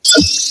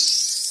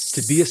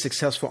To be a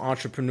successful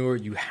entrepreneur,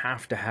 you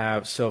have to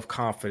have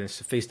self-confidence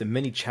to face the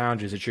many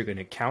challenges that you're going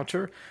to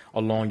encounter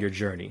along your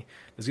journey.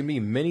 There's going to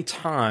be many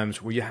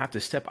times where you have to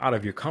step out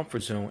of your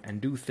comfort zone and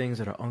do things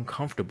that are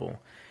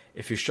uncomfortable.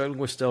 If you're struggling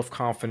with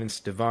self-confidence,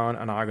 Devon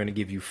and I are going to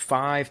give you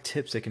 5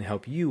 tips that can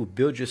help you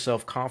build your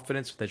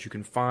self-confidence so that you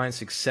can find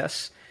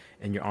success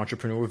in your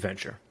entrepreneurial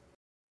venture.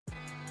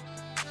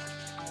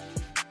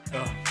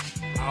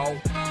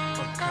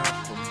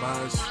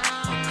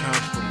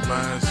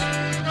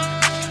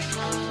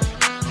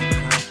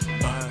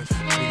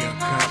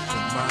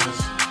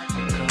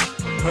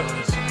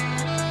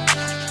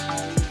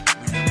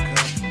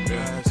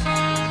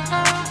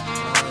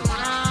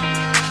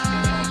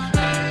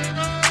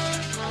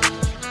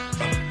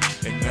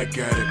 And I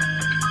got it.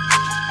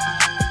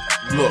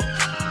 Look,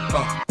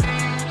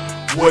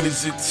 what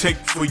does it take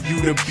for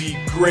you to be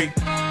great?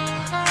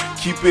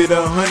 Keep it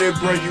 100,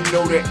 bro, you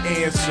know the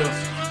answer.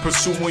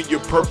 Pursuing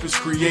your purpose,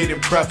 creating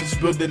profits,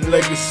 building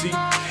legacy.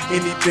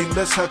 Anything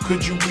less, how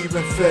could you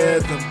even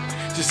fathom?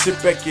 Just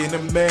sit back and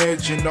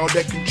imagine all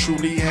that can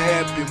truly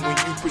happen when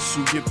you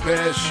pursue your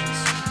passions.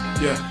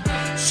 Yeah.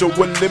 So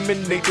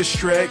eliminate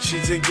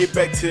distractions and get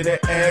back to the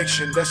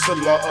action. That's the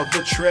law of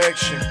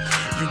attraction.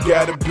 You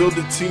gotta build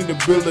a team to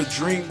build a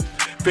dream.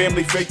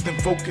 Family, faith,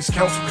 and focus.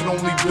 Counsel can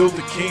only build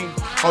a king.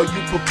 Are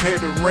you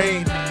prepared to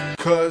reign?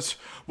 Cause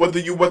whether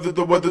you weather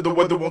the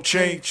weather won't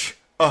change.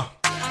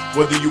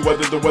 Whether you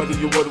weather the weather,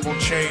 your weather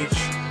won't change.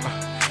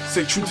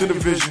 Stay true to the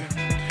vision.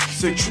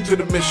 Stay true to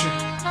the mission.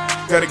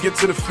 Gotta get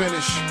to the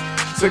finish.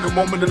 Take a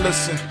moment to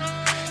listen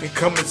and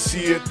come and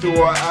see it through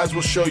our eyes.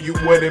 We'll show you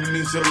what it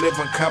means to live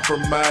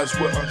uncompromised.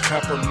 We're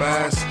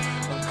uncompromised.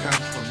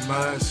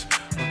 Uncompromised.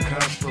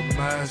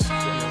 Uncompromised.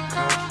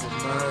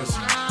 Uncompromised.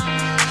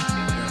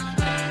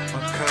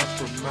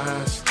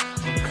 Uncompromised.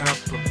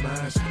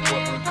 Uncompromised.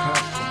 We're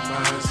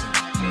uncompromised.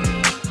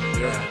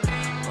 Yeah.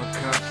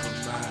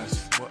 Uncompromised.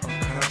 We're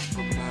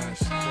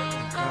uncompromised. We're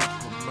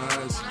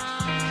uncompromised.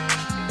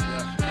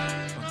 Yeah.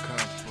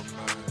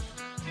 Uncompromised.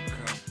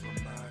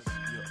 Uncompromised.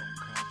 You're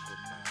uncompromised.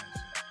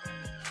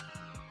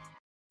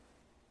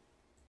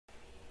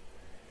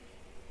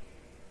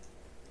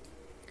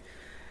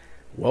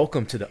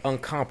 Welcome to the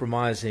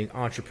Uncompromising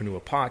Entrepreneur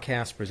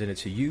Podcast, presented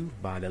to you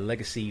by the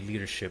Legacy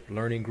Leadership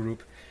Learning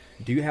Group.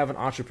 Do you have an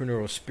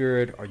entrepreneurial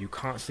spirit? Are you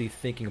constantly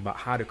thinking about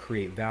how to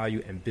create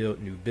value and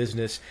build new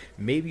business?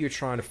 Maybe you're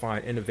trying to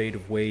find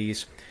innovative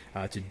ways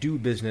to do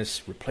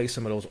business, replace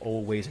some of those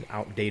old ways and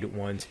outdated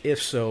ones.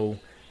 If so,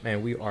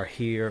 man, we are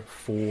here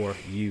for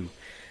you.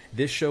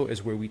 This show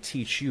is where we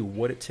teach you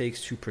what it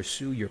takes to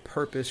pursue your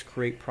purpose,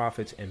 create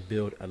profits, and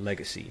build a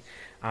legacy.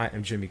 I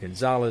am Jimmy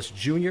Gonzalez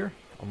Jr.,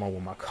 along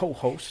with my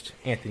co-host,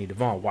 Anthony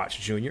Devon Watts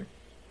Jr.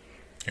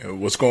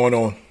 What's going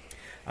on?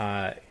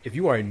 If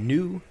you are a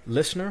new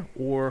listener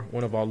or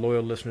one of our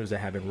loyal listeners that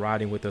have been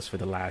riding with us for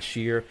the last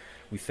year,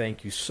 we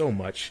thank you so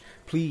much.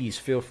 Please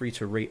feel free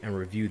to rate and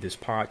review this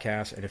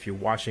podcast. And if you're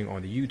watching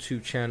on the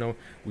YouTube channel,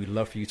 we'd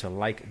love for you to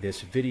like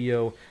this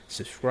video,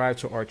 subscribe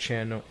to our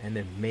channel, and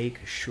then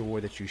make sure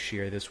that you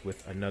share this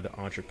with another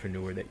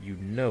entrepreneur that you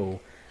know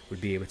would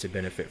be able to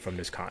benefit from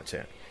this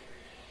content.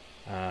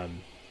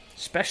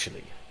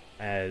 Especially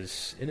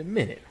as in a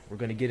minute, we're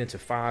going to get into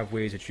 5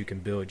 ways that you can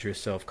build your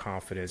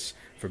self-confidence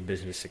for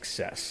business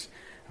success.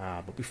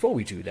 But before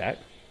we do that,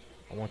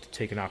 I want to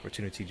take an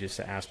opportunity just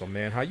to ask my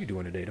man, how you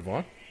doing today,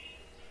 Devon?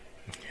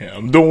 Yeah,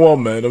 I'm doing well,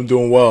 man. I'm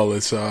doing well.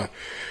 It's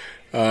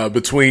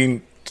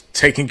between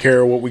taking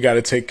care of what we got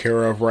to take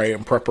care of, right,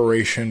 in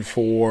preparation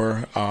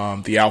for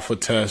the alpha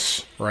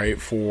test,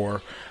 right,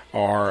 for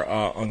our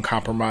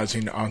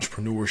Uncompromising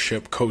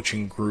Entrepreneurship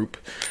coaching group,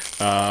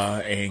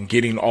 and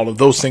getting all of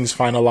those things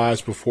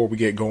finalized before we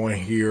get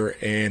going here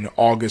in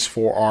August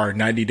for our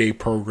 90-day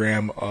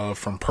program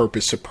From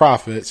Purpose to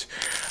Profits.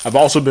 I've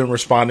also been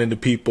responding to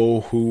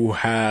people who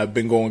have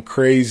been going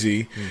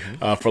crazy,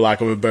 for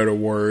lack of a better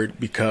word,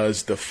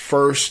 because the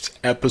first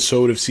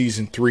episode of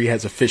season 3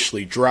 has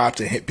officially dropped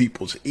and hit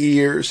people's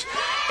ears,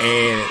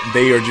 and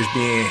they are just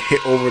being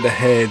hit over the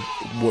head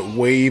with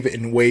wave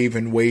and wave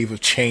and wave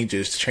of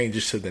changes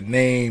to the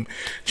name,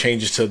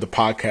 changes to the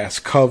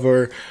podcast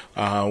cover.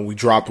 We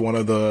dropped one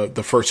of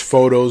the first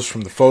photos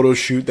from the photo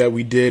shoot that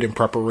we did in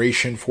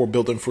preparation for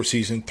building for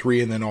season 3,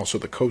 and then also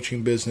the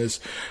coaching business.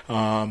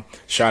 Shout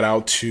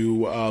out to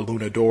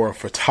Lunadora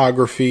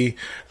Photography,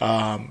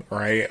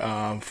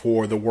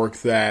 for the work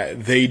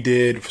that they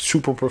did.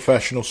 Super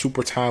professional,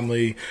 super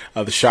timely.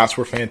 The shots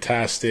were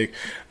fantastic.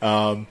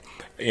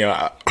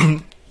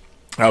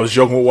 I was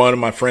joking with one of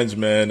my friends,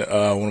 man,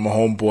 one of my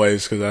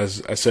homeboys,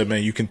 because I said,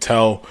 man, you can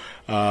tell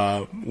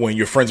when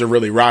your friends are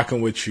really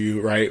rocking with you,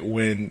 right,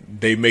 when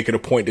they make it a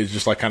point to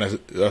just like kind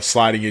of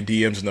slide in your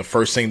DMs, and the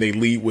first thing they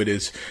lead with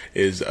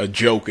is a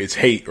joke, it's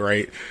hate,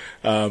 right?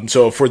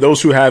 So for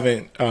those who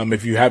haven't,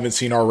 if you haven't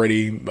seen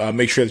already,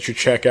 make sure that you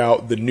check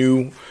out the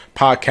new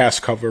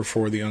podcast cover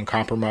for the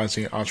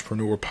Uncompromising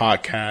Entrepreneur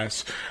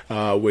Podcast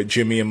with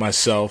Jimmy and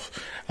myself.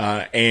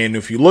 And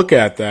if you look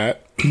at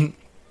that,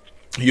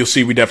 you'll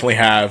see we definitely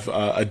have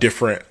a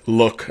different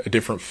look, a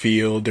different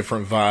feel,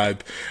 different vibe.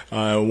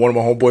 One of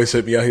my homeboys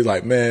hit me up. He's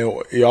like, man,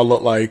 y'all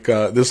look like,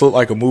 this look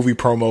like a movie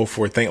promo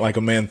for Think Like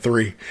a Man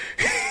 3.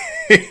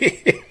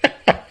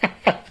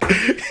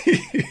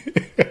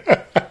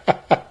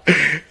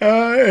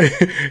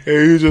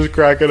 He was just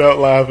cracking up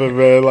laughing,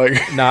 man.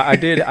 Like, now I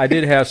did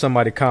have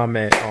somebody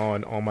comment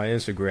on my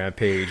Instagram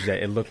page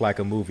that it looked like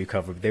a movie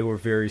cover. They were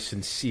very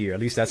sincere. At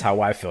least that's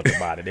how I felt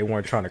about it. They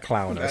weren't trying to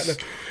clown us.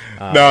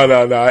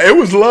 No. It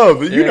was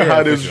love. You know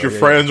how it is with your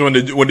friends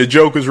yeah. when the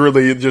joke is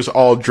really just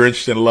all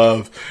drenched in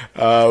love.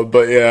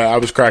 But yeah, I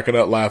was cracking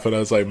up laughing. I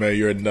was like, man,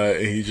 you're a nut.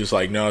 And he's just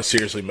like, no,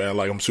 seriously, man.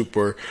 Like, I'm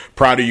super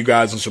proud of you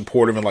guys and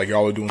supportive, and like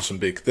y'all are doing some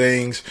big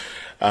things.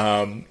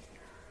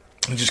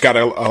 Just got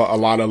a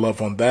lot of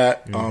love on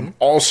that.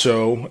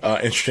 Also,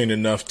 interesting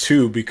enough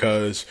too,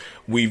 because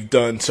we've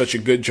done such a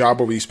good job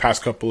over these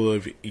past couple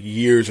of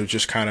years of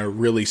just kind of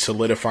really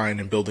solidifying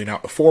and building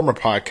out the former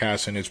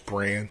podcast and its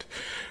brand.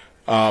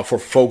 For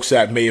folks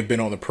that may have been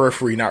on the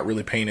periphery, not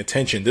really paying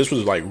attention, this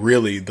was like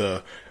really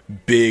the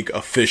big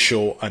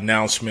official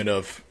announcement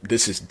of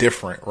this is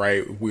different,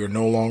 right? We are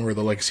no longer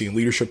the Legacy and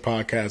Leadership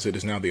Podcast. It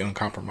is now the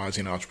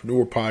Uncompromising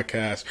Entrepreneur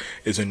Podcast.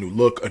 It's a new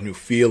look, a new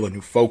feel, a new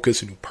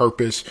focus, a new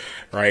purpose,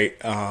 right?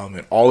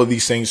 And all of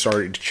these things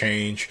started to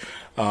change.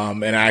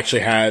 And I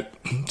actually had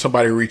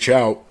somebody reach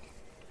out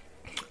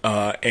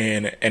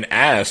and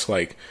ask,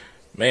 like,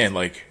 man,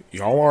 like,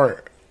 y'all aren't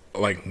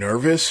like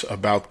nervous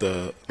about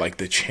the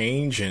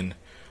change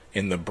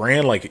in the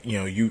brand? Like, you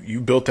know,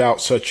 you built out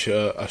such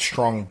a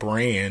strong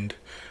brand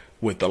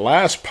with the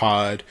last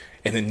pod,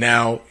 and then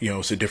now, you know,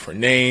 it's a different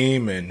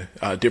name and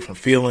a different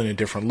feeling and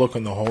different look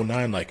on the whole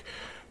nine. Like,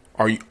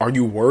 are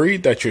you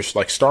worried that you're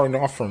like starting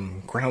off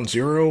from ground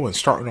zero and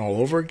starting all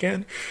over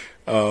again?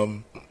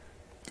 So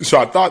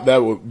I thought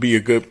that would be a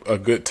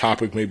good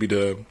topic maybe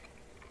to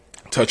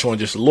touch on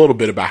just a little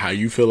bit about how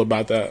you feel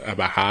about that,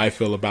 about how I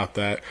feel about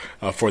that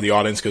for the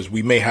audience, because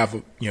we may have,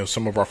 you know,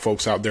 some of our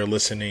folks out there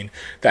listening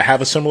that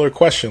have a similar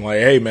question. Like,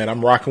 hey, man,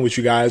 I'm rocking with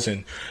you guys,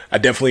 and I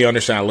definitely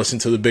understand. I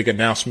listened to the big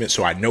announcement,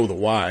 so I know the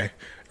why,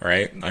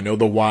 right? I know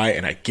the why,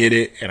 and I get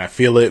it, and I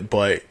feel it.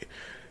 But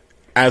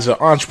as an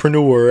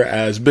entrepreneur,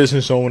 as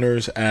business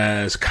owners,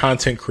 as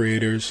content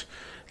creators,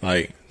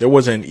 like, there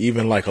wasn't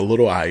even like a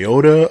little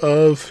iota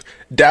of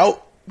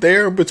doubt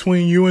there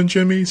between you and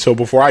Jimmy. So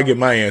before I get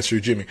my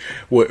answer, Jimmy,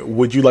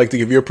 would you like to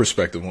give your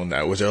perspective on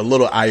that? Was there a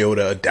little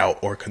iota of doubt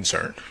or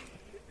concern?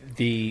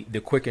 The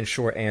quick and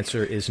short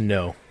answer is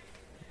no.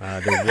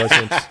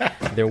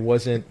 There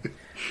wasn't.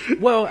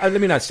 Well, let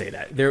me not say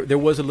that. There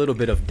was a little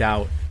bit of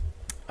doubt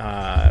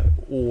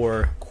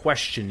or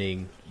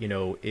questioning. You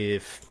know,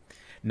 if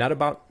not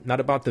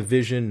about the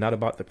vision, not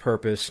about the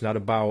purpose, not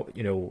about,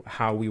 you know,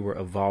 how we were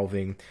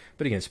evolving,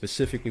 but again,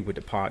 specifically with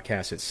the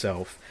podcast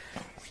itself.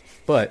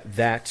 But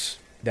that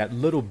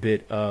little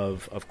bit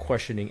of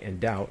questioning and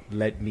doubt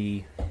led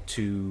me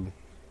to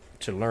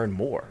learn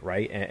more,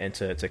 right? And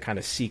to kind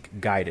of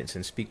seek guidance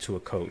and speak to a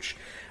coach,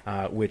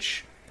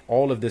 which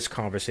all of this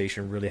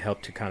conversation really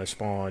helped to kind of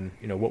spawn,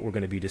 you know, what we're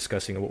going to be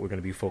discussing and what we're going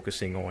to be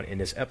focusing on in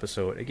this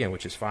episode, again,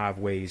 which is 5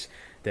 ways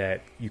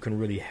that you can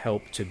really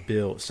help to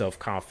build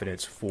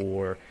self-confidence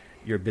for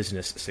your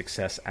business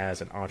success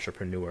as an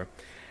entrepreneur.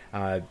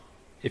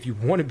 If you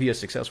want to be a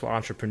successful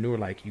entrepreneur,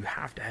 like, you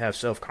have to have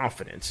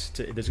self-confidence.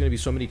 There's going to be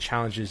so many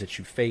challenges that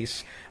you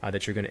face,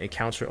 that you're going to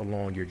encounter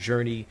along your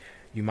journey.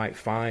 You might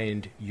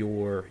find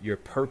your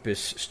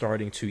purpose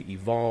starting to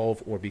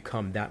evolve or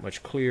become that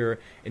much clearer,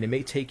 and it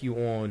may take you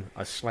on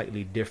a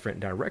slightly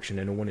different direction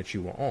than the one that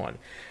you were on.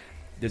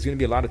 There's going to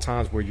be a lot of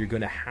times where you're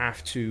going to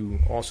have to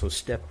also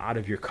step out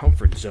of your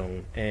comfort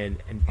zone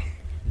and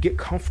get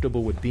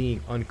comfortable with being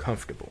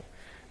uncomfortable.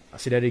 I'll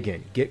say that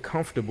again. Get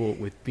comfortable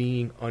with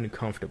being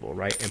uncomfortable,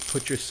 right? And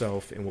put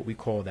yourself in what we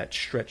call that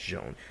stretch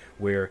zone,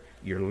 where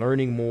you're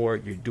learning more,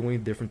 you're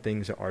doing different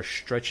things that are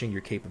stretching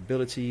your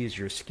capabilities,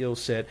 your skill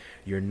set,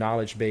 your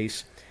knowledge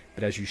base.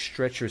 But as you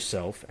stretch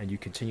yourself and you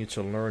continue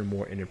to learn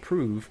more and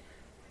improve,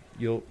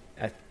 you'll,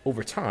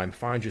 over time,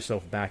 find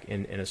yourself back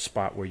in a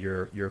spot where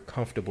you're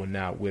comfortable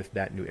now with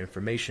that new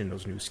information,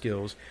 those new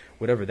skills,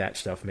 whatever that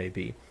stuff may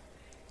be.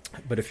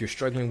 But if you're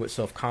struggling with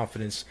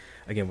self-confidence,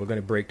 again, we're going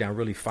to break down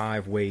really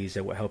 5 ways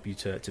that will help you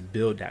to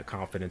build that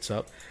confidence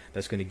up.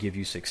 That's going to give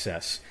you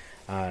success.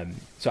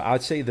 So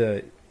I'd say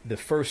the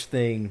first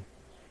tip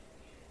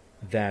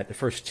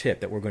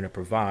that we're going to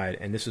provide,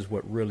 and this is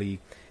what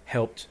really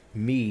helped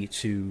me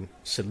to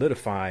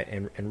solidify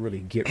and really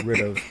get rid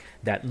of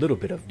that little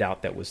bit of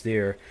doubt that was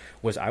there,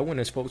 was I went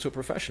and spoke to a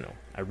professional.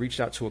 I reached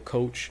out to a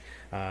coach.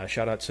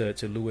 Shout out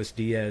to Luis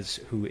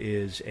Diaz, who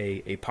is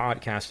a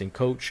podcasting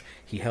coach.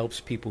 He helps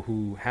people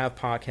who have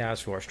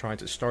podcasts, who are trying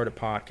to start a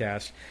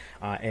podcast,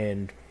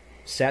 and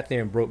sat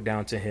there and broke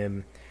down to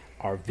him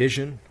our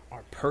vision,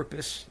 our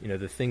purpose, you know,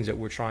 the things that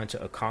we're trying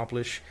to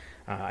accomplish.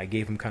 I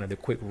gave him kind of the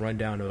quick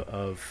rundown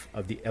of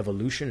the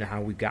evolution and how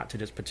we got to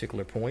this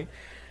particular point.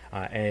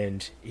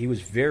 And he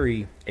was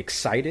very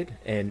excited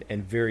and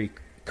very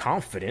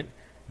confident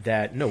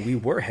that no, we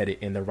were headed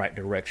in the right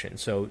direction.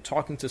 So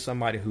talking to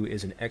somebody who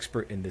is an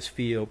expert in this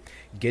field,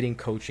 getting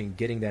coaching,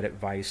 getting that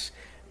advice,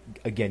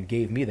 again,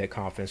 gave me that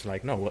confidence,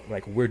 like, no,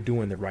 like we're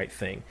doing the right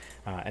thing.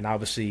 And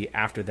obviously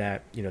after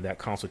that, that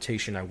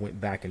consultation, I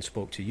went back and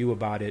spoke to you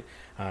about it.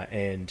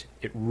 And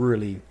it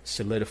really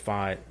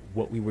solidified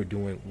what we were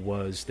doing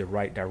was the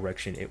right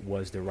direction. It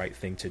was the right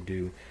thing to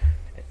do.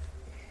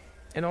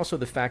 And also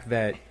the fact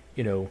that,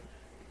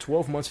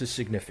 12 months is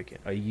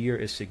significant. A year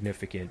is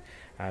significant.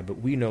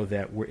 But we know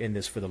that we're in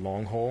this for the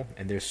long haul,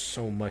 and there's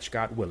so much,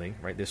 God willing,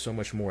 right? There's so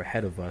much more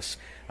ahead of us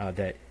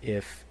that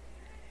if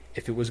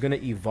it was going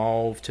to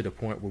evolve to the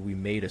point where we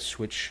made a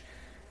switch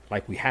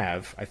like we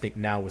have, I think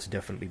now is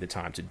definitely the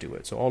time to do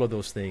it. So all of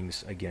those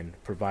things, again,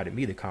 provided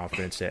me the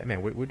confidence that,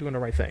 man, we're doing the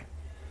right thing.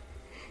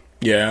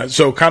 Yeah.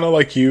 So kind of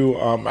like you,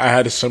 I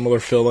had a similar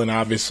feeling,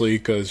 obviously,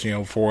 because,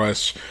 for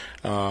us,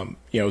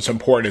 it's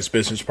important as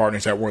business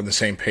partners that we're on the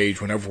same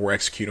page whenever we're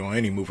executing on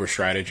any move or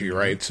strategy,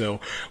 right? So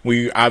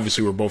we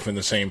obviously were both in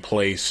the same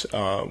place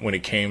when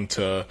it came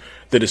to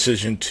the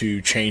decision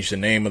to change the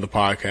name of the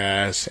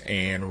podcast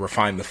and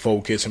refine the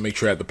focus and make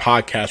sure that the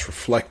podcast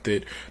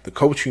reflected the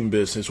coaching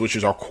business, which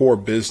is our core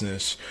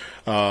business,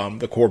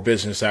 the core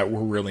business that we're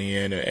really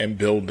in and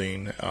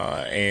building.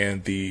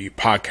 And the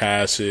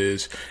podcast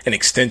is an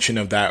extension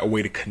of that, a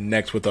way to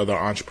connect with other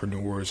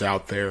entrepreneurs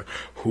out there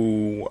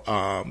who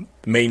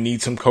may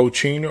need some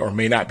coaching or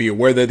may not be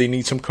aware that they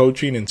need some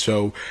coaching. And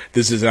so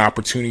this is an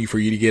opportunity for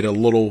you to get a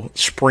little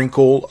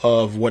sprinkle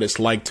of what it's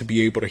like to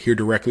be able to hear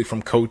directly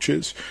from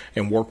coaches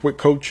and work with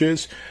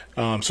coaches,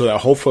 so that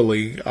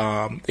hopefully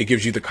it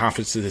gives you the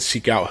confidence to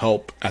seek out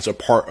help as a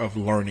part of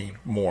learning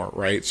more,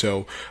 right?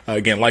 So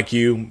again, like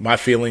you, my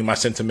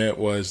sentiment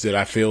was, did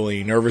I feel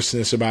any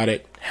nervousness about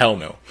it? Hell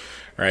no.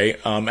 Right.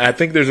 And I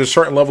think there's a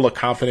certain level of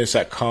confidence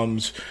that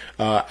comes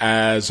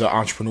as an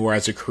entrepreneur,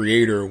 as a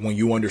creator, when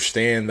you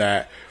understand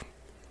that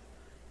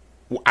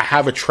I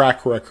have a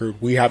track record.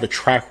 We have a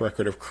track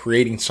record of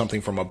creating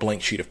something from a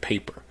blank sheet of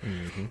paper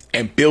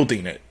and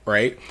building it.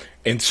 Right.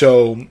 And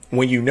so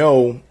when you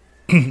know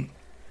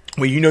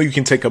you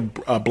can take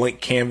a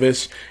blank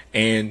canvas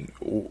and,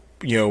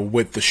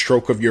 with the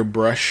stroke of your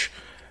brush,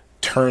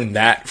 turn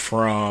that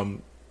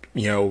from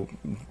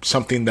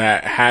something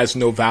that has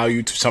no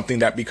value to something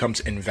that becomes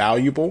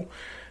invaluable,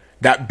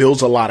 that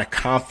builds a lot of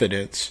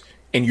confidence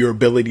in your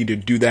ability to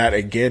do that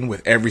again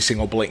with every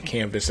single blank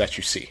canvas that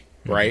you see,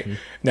 right?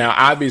 Now,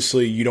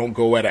 obviously, you don't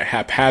go at it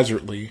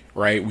haphazardly,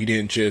 right? We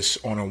didn't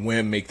just on a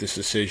whim make this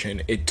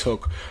decision. It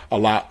took a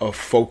lot of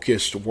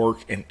focused work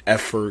and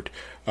effort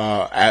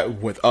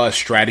with us,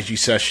 strategy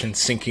sessions,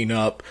 syncing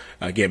up,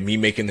 again, me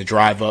making the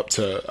drive up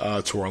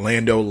to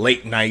Orlando,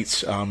 late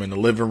nights in the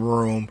living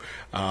room,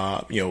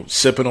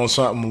 sipping on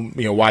something,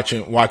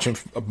 watching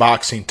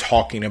boxing,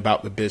 talking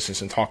about the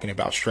business and talking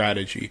about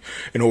strategy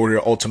in order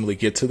to ultimately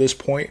get to this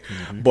point.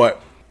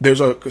 But there's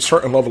a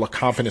certain level of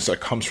confidence that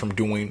comes from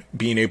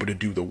being able to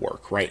do the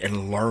work, right?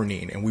 And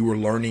learning. And we were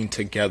learning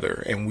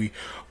together, and we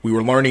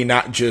were learning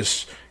not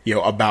just,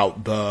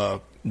 about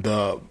the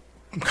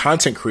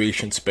content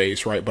creation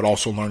space, right? But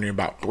also learning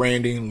about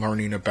branding,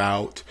 learning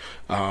about,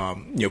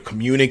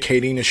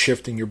 communicating and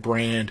shifting your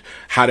brand,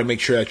 how to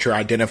make sure that you're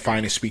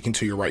identifying and speaking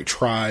to your right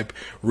tribe,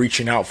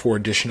 reaching out for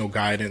additional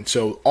guidance.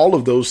 So all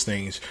of those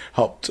things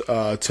helped,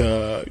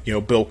 to,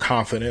 build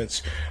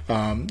confidence,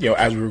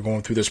 as we were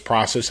going through this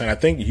process. And I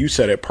think you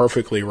said it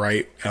perfectly,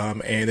 right?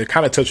 And it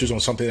kind of touches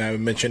on something that I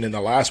mentioned in the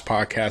last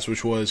podcast,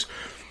 which was,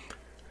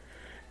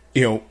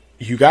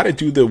 you got to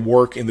do the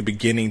work in the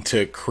beginning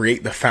to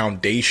create the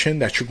foundation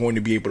that you're going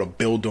to be able to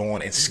build on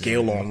and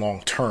scale on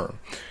long term,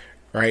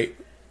 right?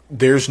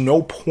 There's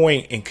no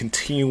point in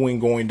continuing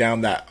going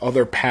down that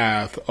other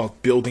path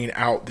of building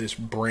out this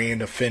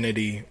brand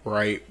affinity,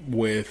 right,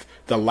 with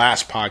the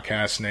last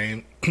podcast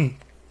name.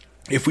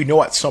 If we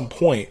know at some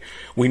point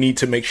we need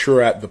to make sure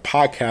that the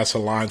podcast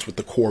aligns with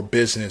the core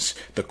business,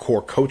 the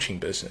core coaching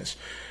business,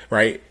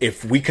 right?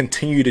 If we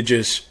continue to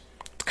just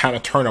kind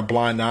of turn a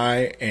blind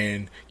eye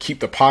and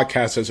keep the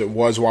podcast as it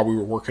was while we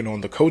were working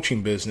on the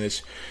coaching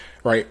business,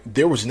 right,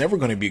 there was never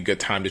going to be a good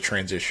time to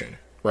transition,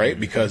 right?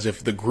 Because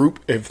if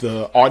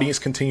the audience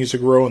continues to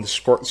grow and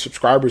the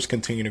subscribers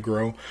continue to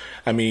grow,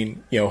 I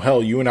mean,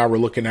 hell, you and I were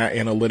looking at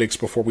analytics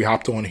before we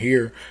hopped on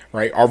here,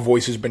 right? Our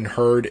voice has been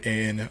heard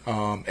in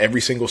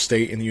every single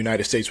state in the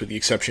United States with the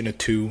exception of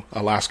 2,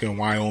 Alaska and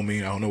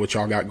Wyoming. I don't know what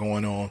y'all got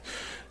going on.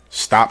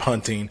 Stop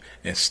hunting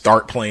and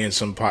start playing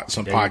some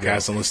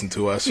podcasts and listen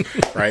to us,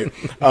 right?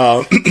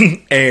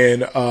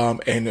 And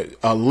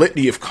a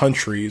litany of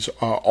countries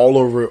all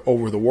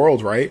over the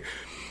world, right?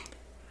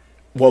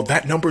 Well,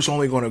 that number is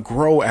only going to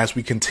grow as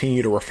we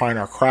continue to refine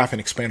our craft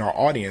and expand our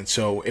audience.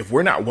 So if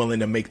we're not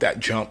willing to make that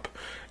jump,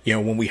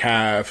 when we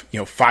have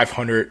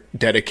 500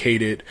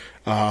 dedicated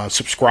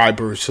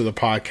subscribers to the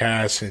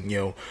podcast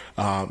and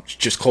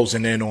just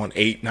closing in on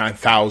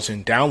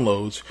 8,000-9,000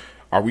 downloads.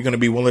 Are we going to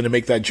be willing to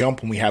make that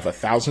jump when we have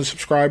 1,000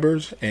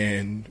 subscribers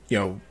and,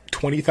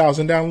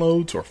 20,000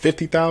 downloads or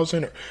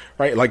 50,000,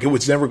 right? Like, it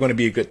was never going to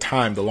be a good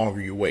time the longer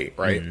you wait,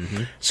 right?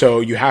 Mm-hmm. So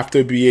you have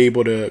to be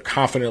able to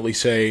confidently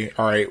say,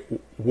 all right,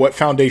 what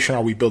foundation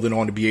are we building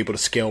on to be able to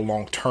scale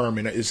long term?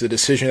 And is the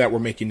decision that we're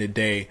making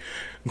today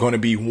going to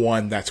be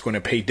one that's going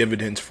to pay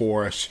dividends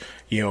for us,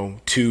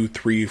 2,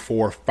 3,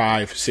 4,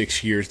 5,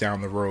 6 years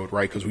down the road,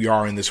 right? Because we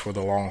are in this for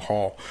the long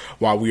haul.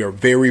 While we are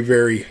very,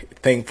 very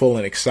thankful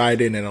and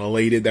excited and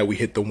elated that we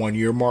hit the 1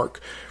 year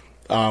mark,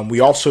 we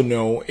also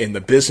know in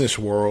the business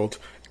world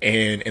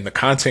and in the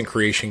content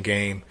creation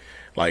game,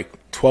 like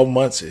 12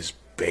 months is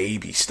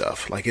baby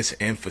stuff. Like, it's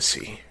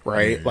infancy,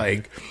 right? Mm-hmm.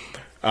 Like,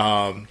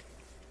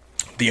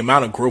 the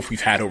amount of growth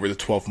we've had over the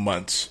 12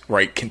 months,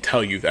 right, can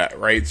tell you that,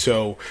 right?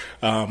 So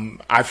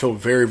I feel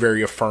very,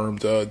 very affirmed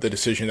the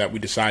decision that we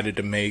decided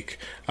to make.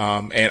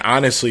 And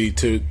honestly,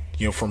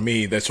 for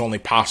me, that's only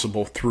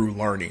possible through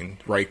learning,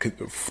 right?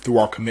 Through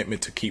our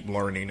commitment to keep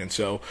learning. And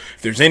so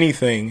if there's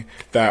anything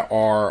that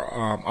our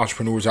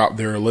entrepreneurs out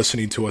there are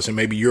listening to us, and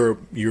maybe you're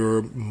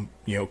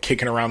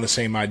kicking around the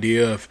same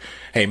idea of,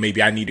 hey,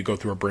 maybe I need to go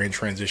through a brand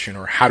transition,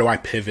 or how do I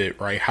pivot,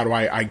 right? How do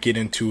I get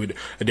into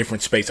a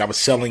different space? I was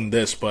selling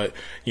this, but,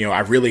 I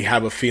really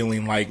have a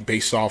feeling like,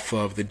 based off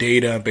of the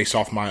data, based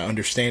off my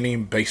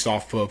understanding, based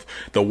off of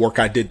the work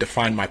I did to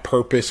find my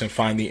purpose and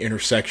find the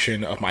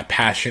intersection of my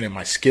passion and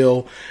my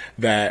skill,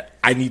 that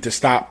I need to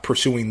stop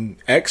pursuing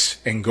X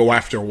and go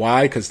after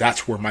Y, because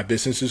that's where my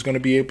business is going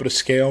to be able to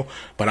scale.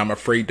 But I'm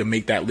afraid to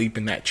make that leap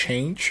and that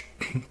change.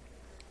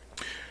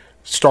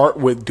 Start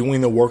with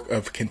doing the work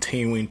of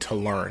continuing to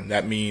learn.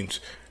 That means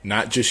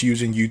not just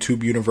using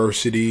YouTube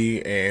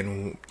University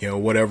and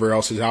whatever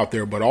else is out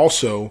there, but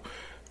also,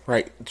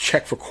 right,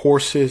 check for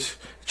courses,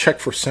 check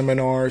for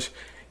seminars,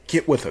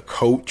 get with a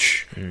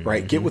coach, mm-hmm.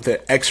 right? Get with an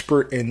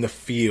expert in the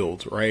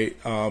field, right?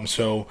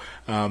 So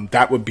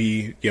that would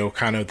be,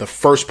 kind of the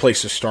first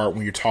place to start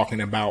when you're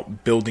talking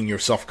about building your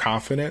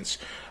self-confidence,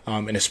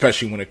 and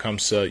especially when it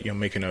comes to,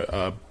 making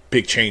a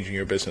big change in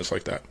your business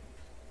like that.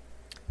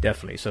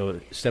 Definitely.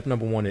 So step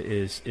number one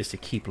is to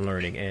keep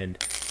learning. And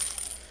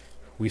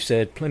we've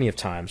said plenty of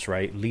times,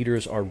 right?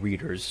 Leaders are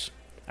readers.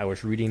 I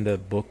was reading the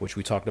book, which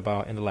we talked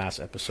about in the last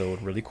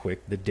episode, really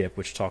quick, The Dip,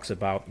 which talks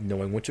about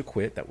knowing when to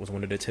quit. That was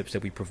one of the tips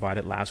that we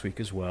provided last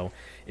week as well,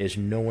 is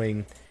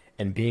knowing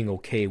and being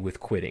okay with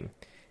quitting.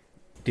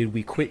 Did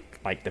we quit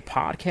like the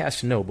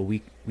podcast? No, but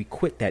we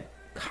quit that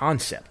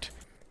concept,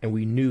 and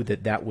we knew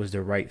that was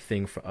the right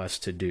thing for us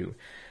to do.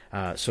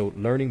 So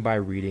learning by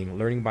reading,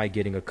 learning by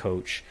getting a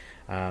coach,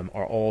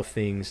 are all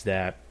things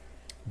that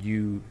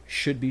you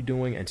should be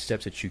doing and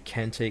steps that you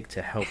can take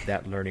to help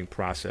that learning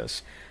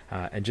process.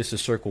 And just to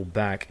circle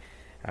back,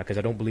 because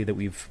I don't believe that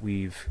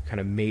we've kind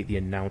of made the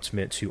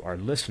announcement to our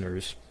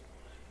listeners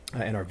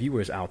and our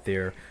viewers out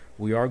there,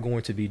 we are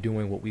going to be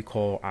doing what we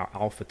call our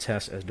alpha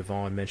test, as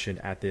Devon mentioned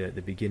at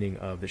the beginning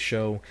of the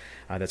show.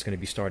 That's going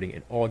to be starting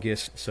in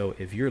August. So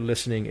if you're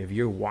listening, if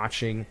you're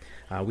watching,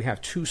 we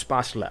have 2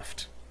 spots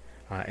left.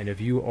 And if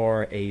you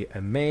are a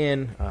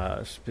man,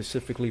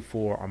 specifically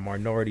for our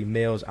minority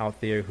males out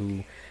there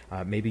who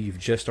maybe you've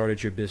just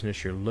started your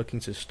business, you're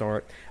looking to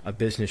start a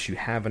business, you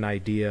have an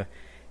idea,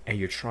 and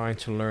you're trying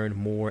to learn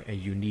more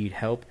and you need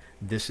help,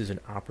 this is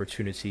an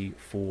opportunity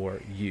for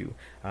you.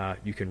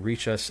 You can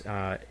reach us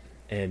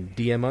and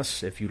DM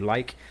us if you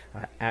like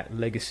at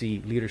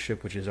Legacy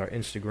Leadership, which is our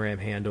Instagram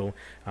handle.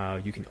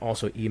 You can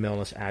also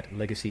email us at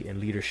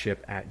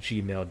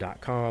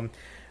legacyandleadership@gmail.com.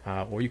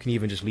 Or you can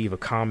even just leave a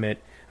comment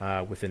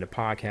within the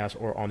podcast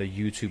or on the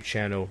YouTube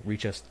channel.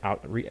 Reach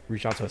out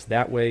to us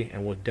that way,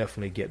 and we'll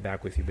definitely get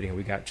back with you. But anyway,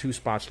 we got 2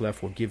 spots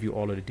left. We'll give you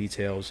all of the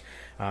details.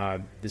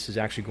 This is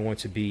actually going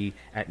to be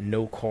at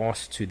no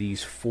cost to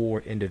these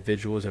 4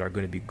 individuals that are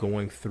going to be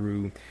going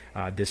through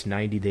this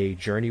 90-day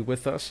journey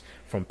with us,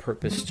 from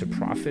purpose to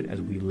profit,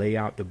 as we lay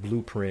out the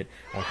blueprint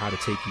on how to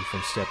take you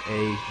from step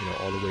A,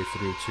 all the way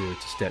through to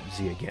step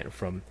Z again,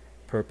 from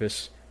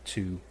purpose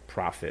to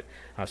profit.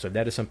 So if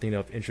that is something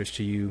of interest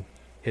to you,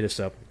 hit us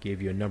up.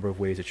 Give you a number of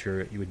ways that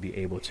you would be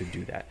able to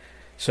do that.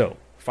 So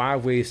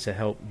 5 ways to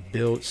help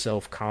build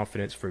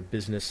self-confidence for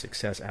business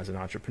success as an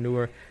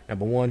entrepreneur.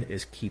 Number 1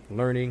 is keep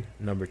learning.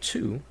 Number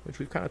 2, which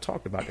we've kind of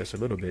talked about this a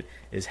little bit,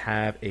 is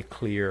have a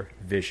clear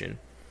vision.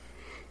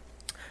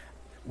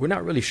 We're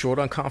not really short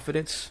on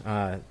confidence.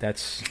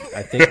 That's,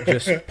 I think,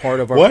 just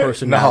part of our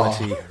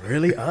personality. No.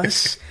 Really,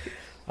 us?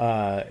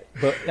 But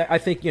I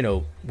think,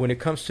 when it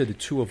comes to the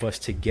 2 of us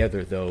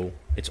together, though,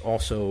 it's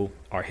also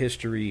our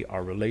history,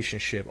 our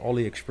relationship, all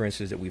the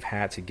experiences that we've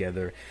had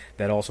together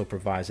that also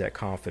provides that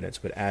confidence.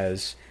 But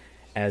as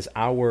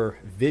our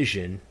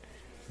vision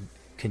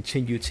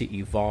continued to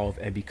evolve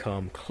and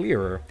become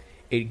clearer,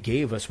 it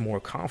gave us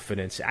more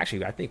confidence.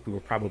 Actually, I think we were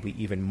probably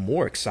even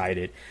more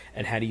excited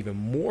and had even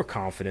more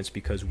confidence,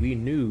 because we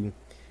knew,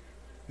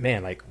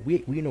 man, like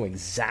we know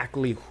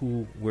exactly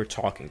who we're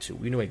talking to.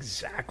 We know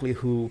exactly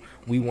who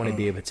we want to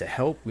be able to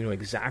help. We know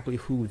exactly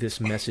who this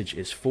message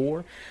is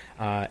for.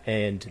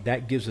 And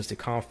that gives us the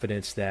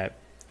confidence that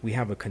we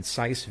have a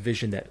concise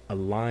vision that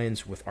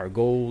aligns with our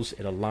goals,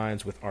 it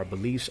aligns with our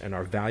beliefs and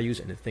our values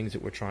and the things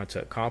that we're trying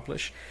to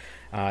accomplish.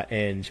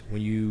 And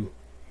when you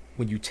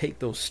take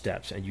those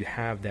steps and you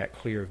have that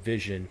clear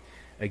vision,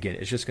 again,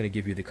 it's just going to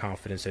give you the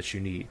confidence that you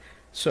need.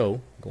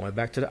 So going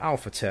back to the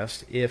alpha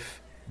test,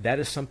 if that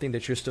is something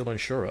that you're still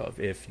unsure of,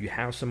 if you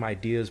have some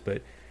ideas,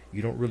 but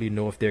you don't really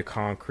know if they're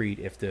concrete,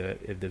 if the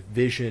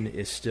vision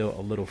is still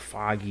a little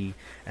foggy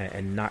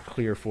and not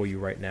clear for you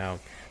right now,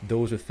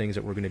 those are things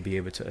that we're going to be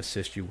able to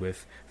assist you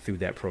with through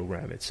that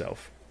program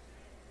itself.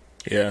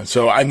 Yeah,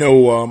 so I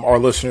know our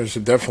listeners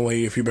have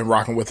definitely, if you've been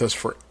rocking with us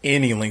for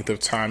any length of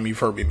time, you've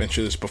heard me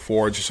mention this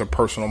before, just a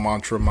personal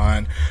mantra of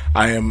mine.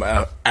 I am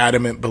an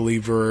adamant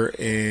believer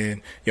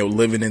in,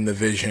 living in the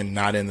vision,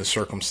 not in the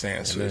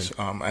circumstances.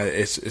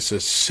 It's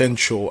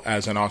essential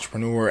as an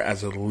entrepreneur,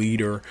 as a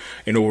leader,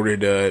 in order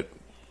to,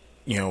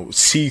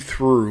 see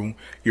through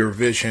your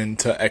vision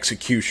to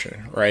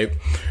execution, right?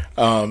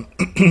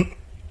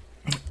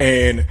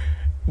 And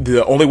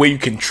the only way you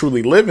can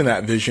truly live in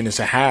that vision is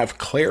to have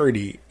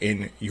clarity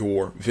in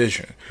your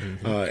vision.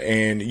 Mm-hmm.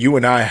 And you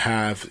and I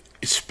have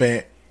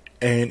spent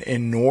an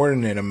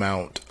inordinate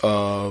amount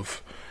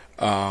of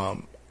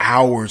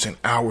hours and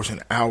hours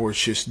and hours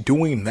just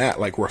doing that,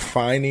 like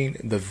refining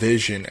the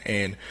vision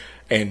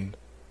and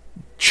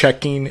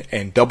checking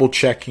and double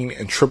checking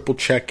and triple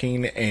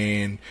checking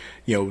and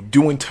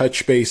doing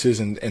touch bases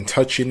and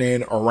touching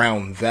in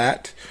around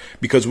that,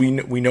 because we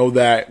know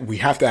that we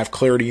have to have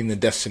clarity in the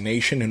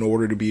destination in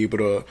order to be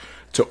able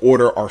to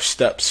order our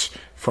steps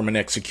from an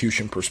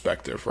execution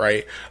perspective,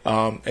 right?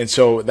 And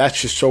so that's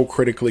just so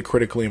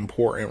critically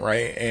important,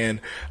 right?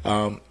 And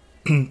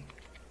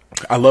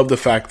I love the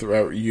fact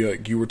that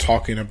you were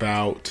talking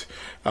about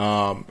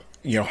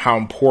how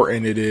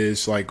important it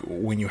is, like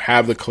when you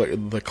have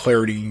the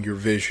clarity in your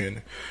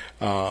vision,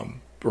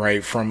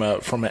 right, from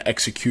an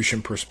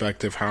execution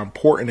perspective, how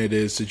important it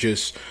is to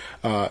just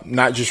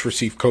not just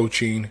receive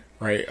coaching,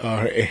 right,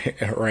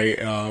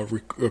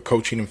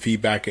 coaching and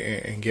feedback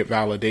and get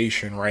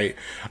validation, right,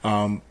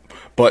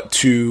 but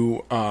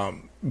to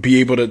be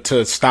able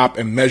to stop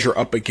and measure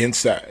up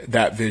against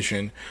that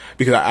vision,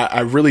 because I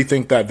really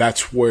think that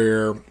that's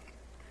where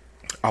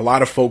a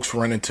lot of folks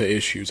run into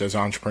issues as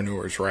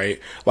entrepreneurs, right?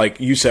 Like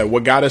you said,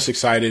 what got us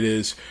excited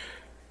is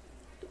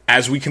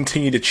as we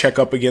continue to check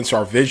up against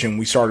our vision,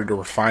 we started to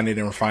refine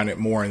it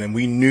more. And then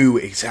we knew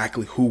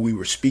exactly who we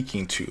were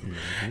speaking to.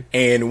 Mm-hmm.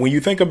 And when you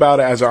think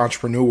about it as an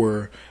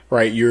entrepreneur,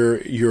 right,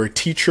 you're a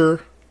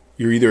teacher,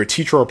 you're either a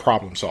teacher or a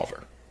problem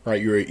solver,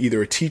 right? You're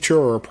either a teacher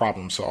or a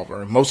problem solver.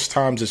 And most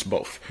times it's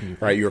both,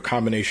 mm-hmm. right? You're a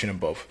combination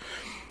of both.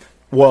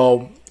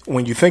 Well,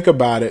 when you think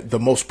about it, the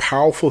most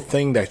powerful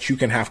thing that you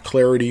can have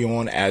clarity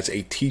on as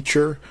a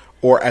teacher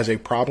or as a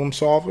problem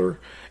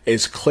solver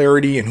is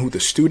clarity in who the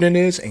student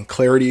is and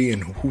clarity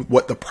in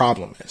what the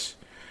problem is,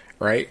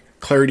 right?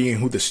 Clarity in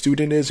who the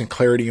student is and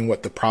clarity in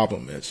what the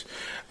problem is.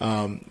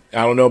 I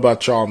don't know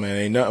about y'all, man.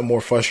 Ain't nothing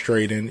more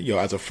frustrating,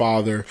 as a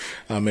father.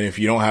 And if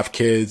you don't have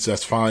kids,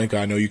 that's fine. 'Cause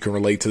I know you can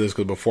relate to this,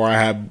 because before I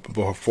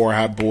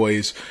had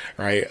boys,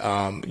 right?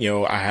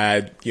 I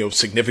had,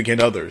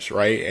 significant others,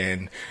 right?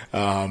 And,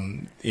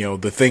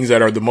 the things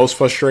that are the most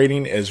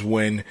frustrating is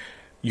when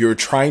you're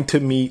trying to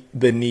meet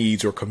the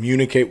needs or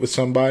communicate with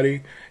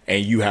somebody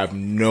and you have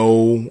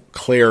no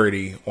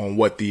clarity on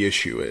what the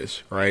issue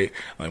is, right?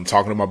 I'm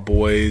talking to my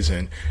boys,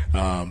 and,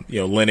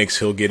 Lennox,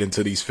 he'll get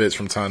into these fits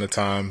from time to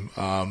time,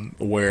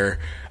 where,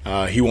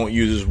 he won't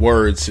use his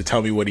words to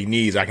tell me what he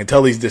needs. I can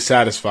tell he's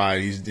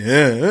dissatisfied. He's,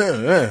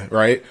 right?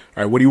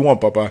 All right. What do you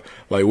want, Papa?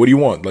 Like, what do you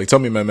want? Like, tell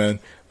me, man.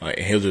 Like,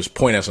 and he'll just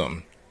point at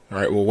something. All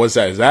right. Well, what's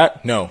that? Is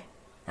that? No.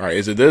 All right.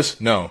 Is it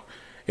this? No.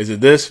 Is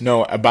it this?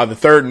 No. By the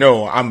third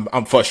no,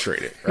 I'm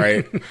frustrated,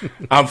 right?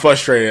 I'm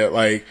frustrated.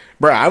 Like,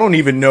 bro, I don't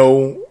even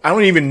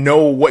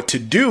know what to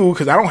do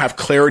because I don't have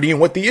clarity in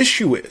what the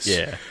issue is.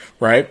 Yeah.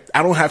 Right?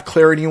 I don't have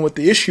clarity in what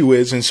the issue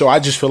is. And so I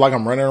just feel like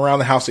I'm running around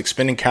the house,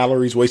 expending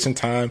calories, wasting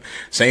time.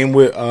 Same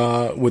with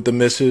the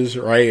missus,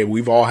 right?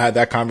 We've all had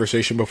that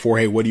conversation before.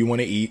 Hey, what do you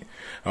want to eat?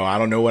 Oh, I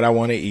don't know what I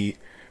want to eat.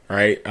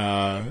 Right?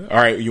 All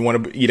right. You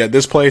want to eat at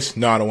this place?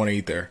 No, I don't want to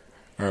eat there.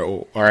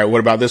 All right. What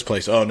about this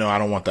place? Oh, no, I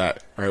don't want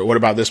that. All right. What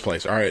about this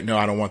place? All right. No,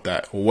 I don't want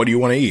that. Well, what do you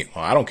want to eat?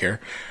 Well, I don't care.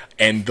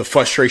 And the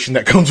frustration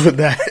that comes with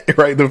that,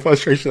 right? The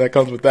frustration that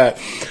comes with that.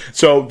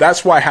 So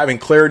that's why having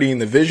clarity in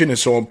the vision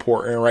is so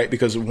important, right?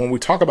 Because when we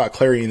talk about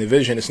clarity in the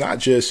vision, it's not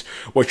just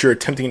what you're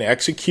attempting to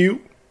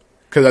execute.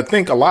 Because I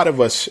think a lot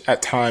of us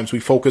at times, we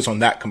focus on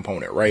that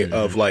component, right? Mm-hmm.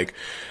 Of like,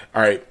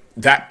 all right,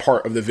 that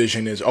part of the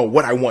vision is,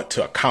 what I want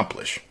to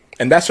accomplish.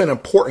 And that's an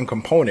important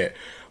component.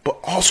 But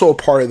also a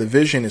part of the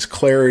vision is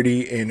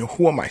clarity in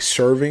who am I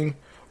serving?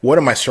 What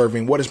am I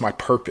serving? What is my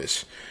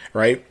purpose?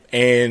 Right?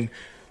 And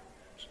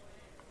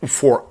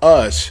for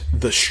us,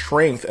 the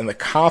strength and the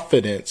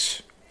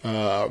confidence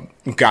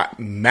got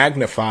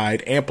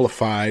magnified,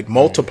 amplified,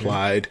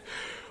 multiplied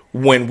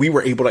when we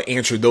were able to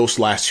answer those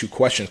last two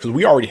questions, because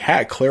we already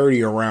had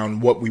clarity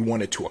around what we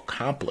wanted to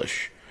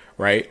accomplish,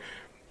 right?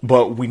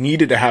 But we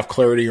needed to have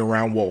clarity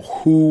around, well,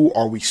 who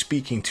are we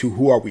speaking to?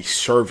 Who are we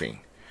serving?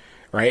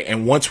 right?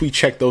 And once we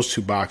checked those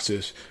two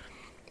boxes,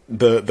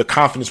 the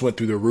confidence went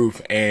through the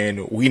roof,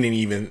 and we didn't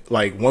even,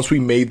 like, once we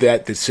made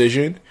that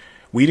decision,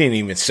 we didn't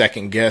even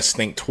second guess,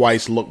 think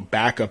twice, look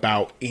back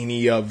about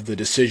any of the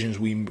decisions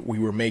we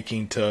were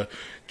making to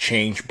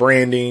change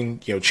branding,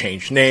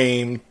 change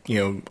name,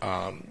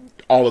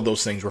 all of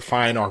those things,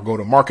 refine our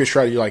go-to-market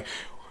strategy. Like,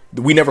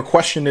 we never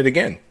questioned it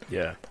again.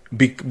 Yeah.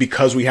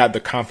 Because we had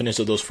the confidence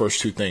of those first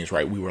two things,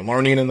 right? We were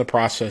learning in the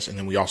process, and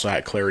then we also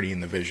had clarity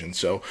in the vision.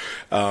 So,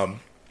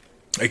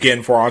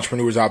 again, for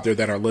entrepreneurs out there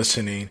that are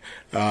listening,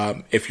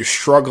 if you're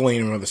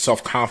struggling with the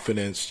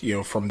self-confidence,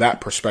 from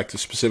that perspective,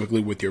 specifically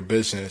with your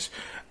business,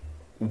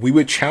 we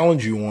would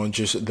challenge you on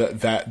just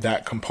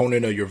that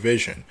component of your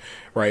vision,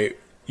 right?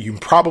 You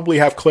probably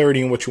have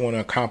clarity in what you want to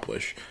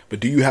accomplish,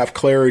 but do you have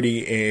clarity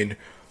in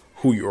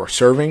who you are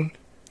serving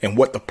and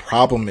what the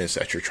problem is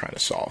that you're trying to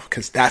solve?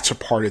 Because that's a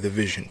part of the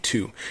vision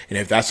too. And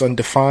if that's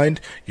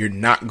undefined, you're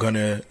not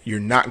gonna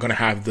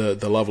have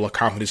the level of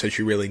confidence that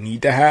you really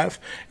need to have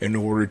in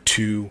order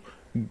to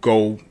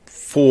go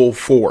full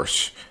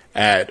force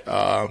at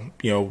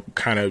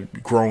kind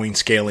of growing,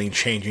 scaling,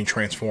 changing,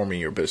 transforming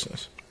your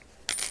business.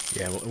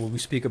 Yeah, when we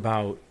speak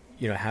about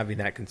having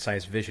that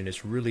concise vision,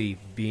 it's really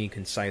being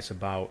concise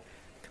about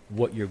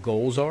what your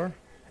goals are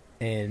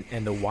and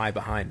the why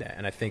behind that.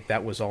 And I think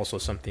that was also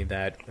something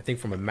that, I think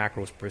from a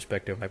macro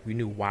perspective, like, we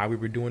knew why we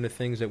were doing the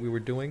things that we were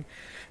doing.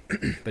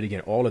 But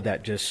again, all of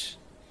that, just,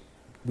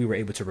 we were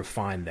able to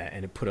refine that,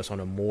 and it put us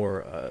on a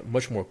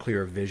much more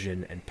clear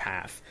vision and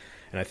path.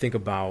 And I think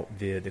about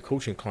the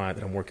coaching client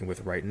that I'm working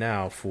with right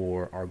now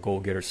for our Goal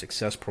Getter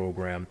Success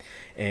Program,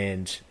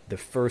 and the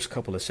first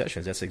couple of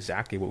sessions, that's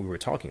exactly what we were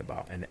talking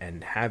about,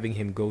 and having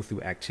him go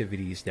through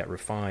activities that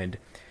refined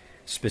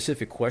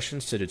specific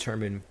questions to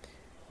determine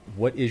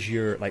what is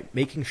your, like,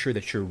 making sure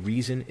that your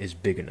reason is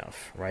big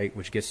enough, right?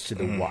 Which gets to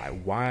the why.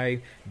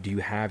 Why do you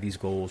have these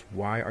goals?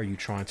 Why are you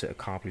trying to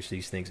accomplish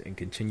these things? And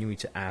continuing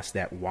to ask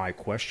that why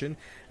question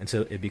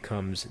until it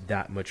becomes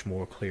that much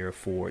more clear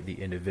for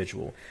the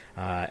individual.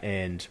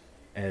 And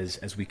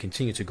as we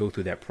continue to go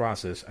through that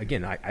process,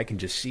 again, I can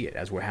just see it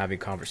as we're having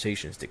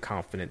conversations. The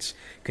confidence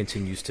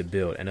continues to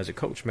build. And as a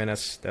coach, man,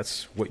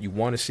 that's what you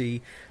want to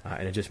see.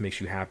 And it just makes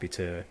you happy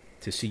to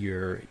see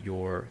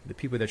the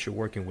people that you're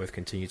working with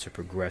continue to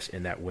progress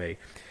in that way.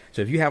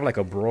 So if you have like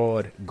a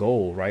broad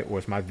goal, right, or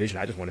it's my vision,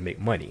 I just want to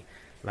make money.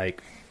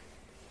 Like,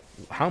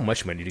 how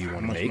much money do you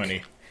want to make?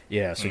 Money?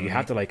 Yeah, so you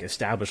have to like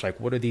establish like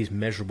what are these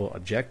measurable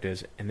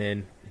objectives, and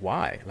then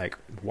why? Like,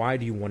 why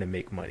do you want to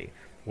make money?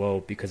 Well,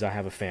 because I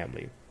have a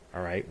family.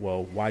 All right.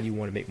 Well, why do you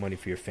want to make money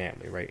for your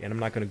family? Right. And I'm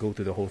not going to go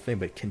through the whole thing,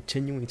 but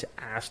continuing to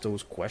ask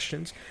those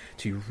questions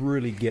to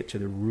really get to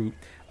the root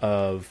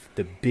of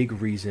the big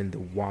reason, the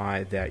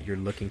why that you're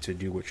looking to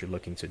do what you're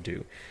looking to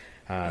do.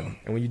 And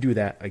when you do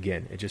that,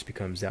 again, it just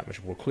becomes that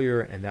much more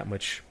clear and that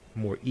much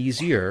more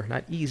easier.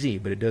 Not easy,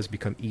 but it does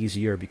become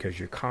easier because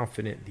you're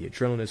confident, the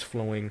adrenaline is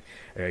flowing.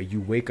 You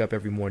wake up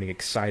every morning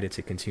excited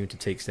to continue to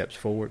take steps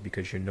forward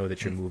because you know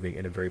that you're moving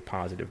in a very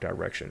positive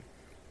direction.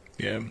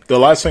 Yeah. The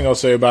last thing I'll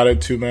say about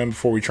it too, man,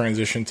 before we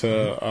transition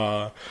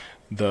to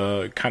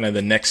the kind of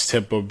the next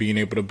tip of being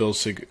able to build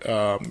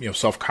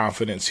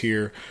self-confidence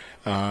here,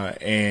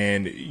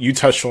 and you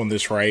touched on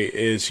this, right,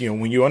 is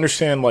when you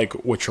understand like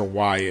what your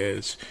why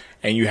is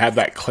and you have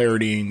that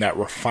clarity and that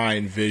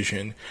refined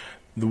vision,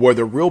 where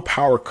the real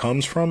power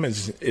comes from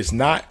is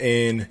not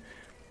in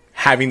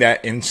having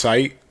that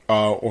insight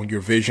on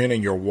your vision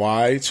and your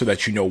why so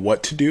that you know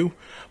what to do,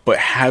 but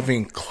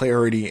having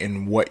clarity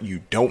in what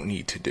you don't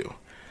need to do.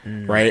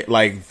 Right?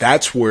 Like,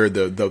 that's where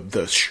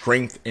the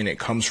strength in it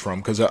comes from.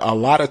 Because a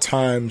lot of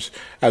times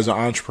as an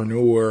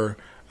entrepreneur,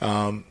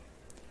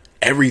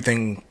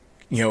 everything,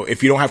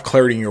 if you don't have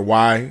clarity in your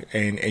why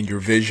and your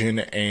vision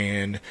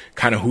and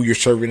kind of who you're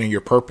serving and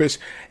your purpose,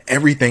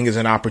 everything is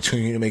an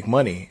opportunity to make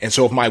money. And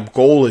so if my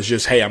goal is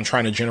just, hey, I'm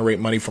trying to generate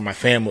money for my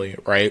family,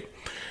 right?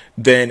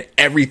 Then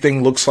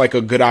everything looks like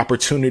a good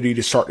opportunity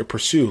to start to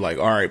pursue. Like,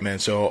 all right, man,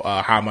 so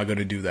how am I going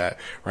to do that?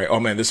 Right? Oh,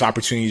 man, this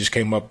opportunity just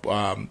came up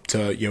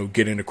to,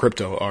 get into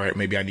crypto. All right,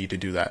 maybe I need to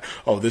do that.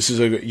 Oh, this is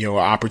an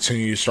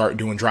opportunity to start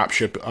doing drop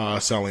ship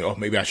selling. Oh,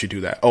 maybe I should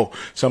do that. Oh,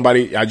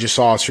 I just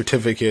saw a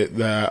certificate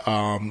that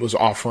was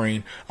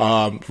offering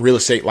real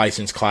estate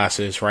license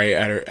classes, right,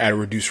 at a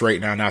reduced rate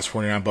now. Now it's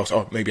 $49.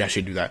 Oh, maybe I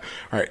should do that.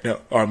 All right, no,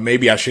 or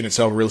maybe I shouldn't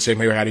sell real estate.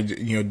 Maybe I had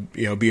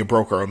to, be a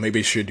broker, or maybe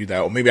I should do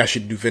that. Or maybe I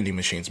should do vending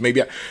machines.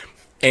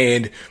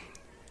 And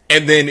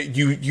then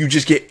you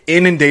just get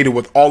inundated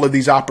with all of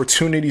these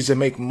opportunities to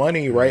make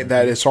money, right?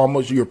 That it's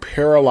almost, you're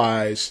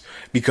paralyzed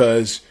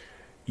because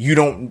you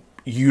don't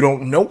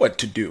know what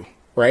to do,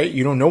 right?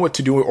 You don't know what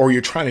to do, or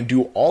you're trying to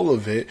do all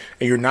of it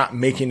and you're not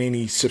making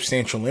any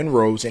substantial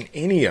inroads in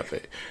any of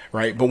it,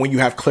 right? But when you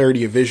have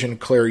clarity of vision,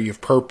 clarity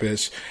of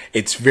purpose,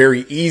 it's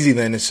very easy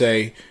then to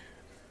say,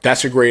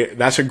 that's a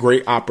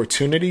great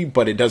opportunity,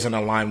 but it doesn't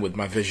align with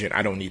my vision.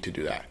 I don't need to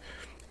do that.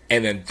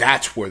 And then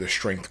that's where the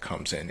strength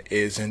comes in,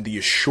 is in the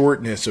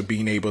assuredness of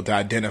being able to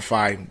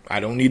identify,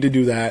 I don't need to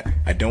do that.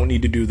 I don't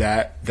need to do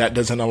that. That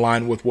doesn't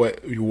align with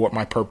what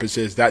my purpose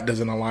is. That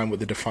doesn't align with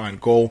the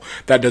defined goal.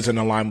 That doesn't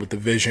align with the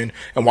vision.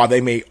 And while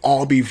they may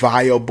all be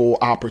viable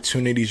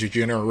opportunities to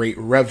generate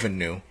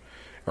revenue,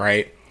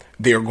 right,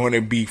 they are going to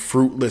be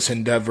fruitless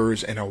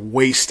endeavors and a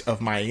waste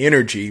of my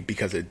energy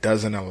because it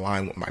doesn't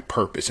align with my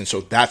purpose. And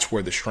so that's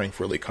where the strength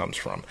really comes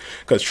from.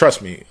 Because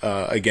trust me,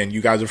 again,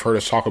 you guys have heard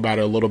us talk about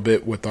it a little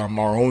bit with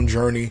our own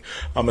journey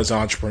as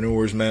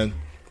entrepreneurs, man.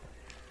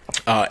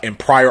 In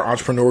prior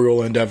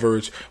entrepreneurial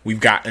endeavors,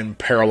 we've gotten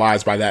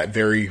paralyzed by that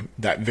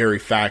very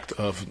fact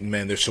of,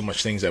 man, there's so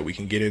much things that we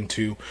can get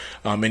into.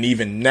 And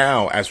even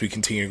now, as we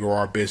continue to grow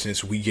our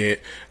business, we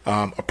get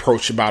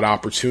approached about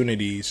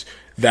opportunities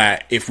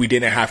that if we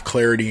didn't have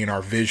clarity in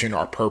our vision,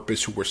 our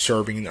purpose, who we're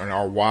serving, and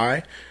our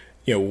why,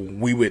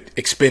 we would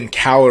expend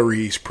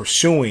calories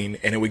pursuing,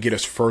 and it would get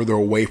us further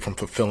away from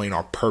fulfilling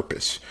our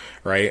purpose,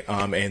 right?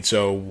 And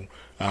so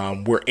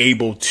we're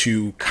able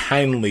to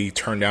kindly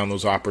turn down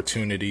those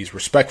opportunities,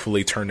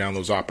 respectfully turn down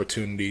those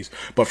opportunities,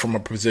 but from a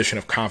position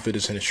of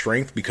confidence and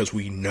strength, because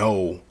we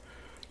know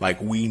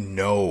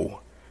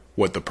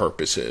what the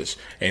purpose is.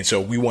 And so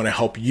we want to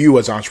help you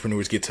as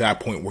entrepreneurs get to that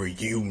point where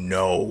you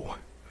know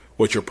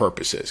what your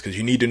purpose is, because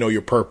you need to know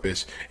your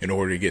purpose in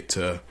order to get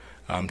to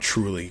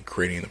truly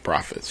creating the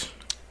profits.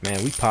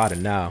 Man, we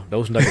potting now.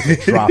 Those nuggets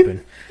are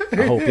dropping.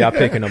 I hope y'all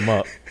picking them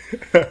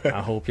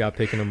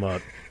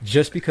up.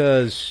 Just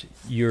because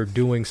you're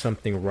doing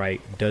something right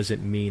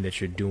doesn't mean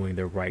that you're doing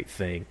the right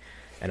thing.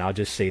 And I'll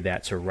just say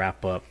that to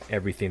wrap up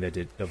everything that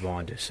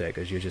Devon just said,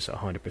 because you're just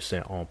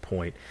 100% on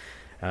point.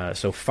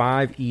 So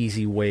 5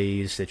 easy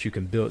ways that you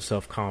can build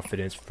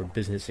self-confidence for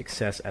business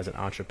success as an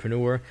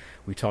entrepreneur.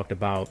 We talked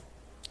about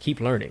keep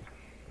learning,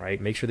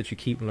 right? Make sure that you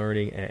keep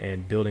learning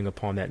and building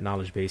upon that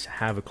knowledge base.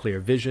 Have a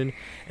clear vision.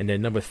 And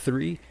then number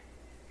 3,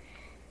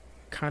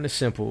 kind of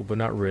simple, but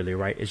not really,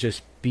 right? It's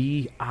just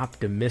be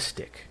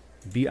optimistic.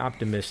 Be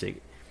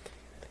optimistic.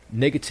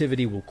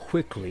 Negativity will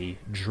quickly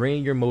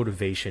drain your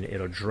motivation.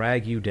 It'll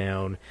drag you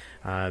down.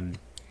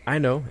 I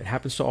know it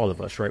happens to all of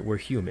us, right? We're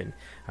human.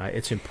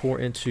 It's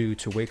important to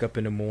wake up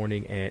in the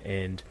morning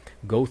and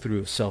go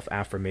through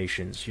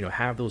self-affirmations,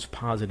 have those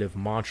positive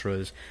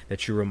mantras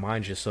that you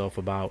remind yourself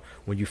about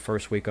when you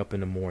first wake up in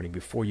the morning,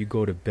 before you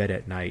go to bed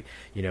at night.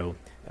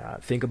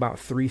 Think about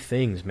 3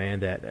 things,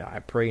 man, that I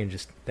pray and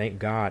just thank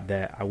God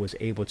that I was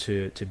able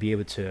to be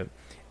able to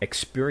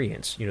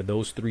experience,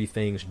 those 3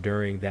 things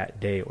during that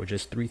day, or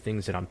just 3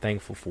 things that I'm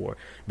thankful for,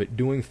 but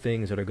doing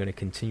things that are going to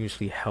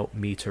continuously help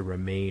me to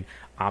remain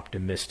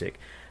optimistic.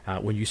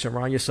 When you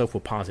surround yourself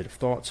with positive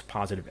thoughts,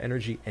 positive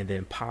energy, and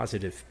then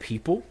positive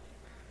people,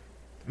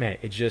 man,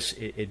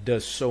 it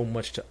does so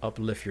much to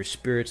uplift your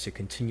spirits, to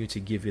continue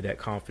to give you that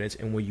confidence.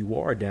 And when you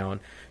are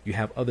down, you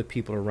have other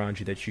people around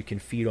you that you can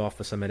feed off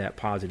of some of that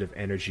positive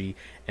energy.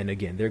 And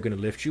again, they're going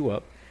to lift you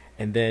up.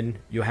 And then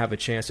you'll have a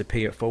chance to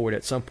pay it forward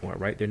at some point,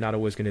 right? They're not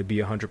always going to be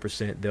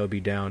 100%. They'll be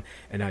down.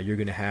 And now you're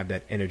going to have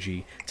that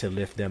energy to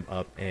lift them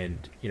up.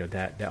 And,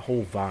 that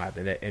whole vibe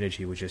and that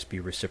energy would just be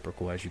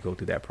reciprocal as you go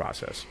through that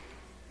process.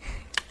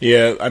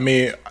 Yeah, I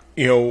mean,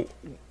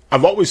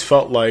 we've always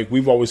felt like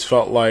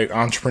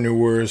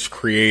entrepreneurs,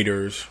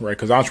 creators, right?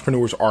 Because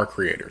entrepreneurs are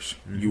creators.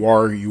 Mm-hmm.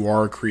 You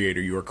are a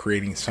creator. You are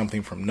creating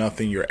something from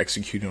nothing. You're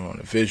executing on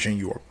a vision.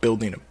 You are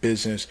building a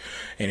business.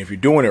 And if you're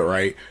doing it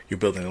right, you're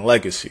building a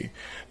legacy.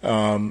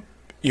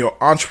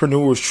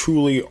 Entrepreneurs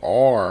truly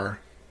are,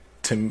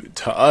 to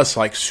us,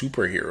 like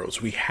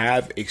superheroes. We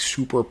have a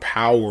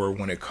superpower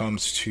when it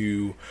comes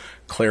to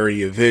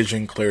clarity of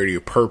vision, clarity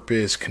of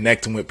purpose,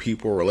 connecting with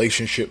people,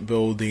 relationship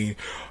building,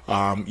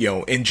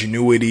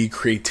 ingenuity,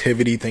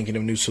 creativity, thinking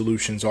of new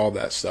solutions, all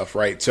that stuff,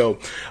 right? So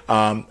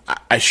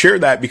I share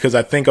that because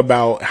I think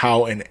about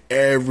how in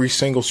every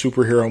single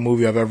superhero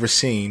movie I've ever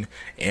seen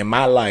in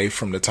my life,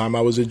 from the time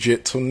I was a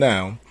jit till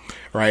now,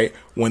 right,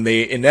 when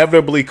they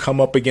inevitably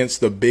come up against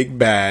the big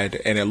bad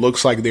and it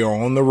looks like they are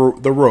on the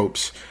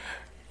ropes,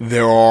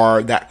 there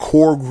are that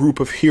core group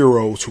of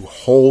heroes who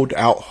hold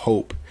out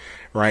hope,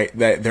 right?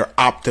 That they're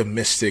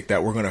optimistic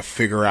that we're going to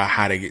figure out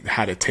how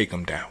to take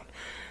them down.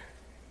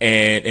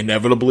 And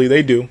inevitably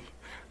they do,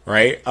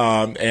 right?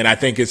 And I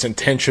think it's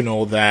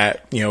intentional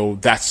that,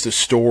 that's the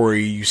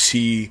story you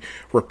see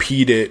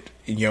repeated,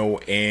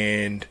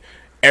 in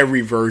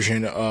every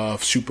version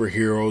of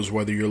superheroes,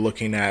 whether you're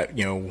looking at,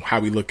 how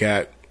we look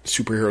at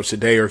superheroes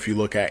today, or if you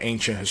look at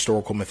ancient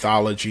historical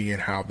mythology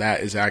and how that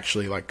is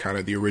actually like kind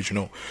of the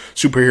original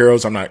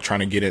superheroes. I'm not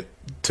trying to get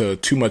into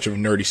too much of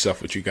nerdy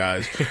stuff with you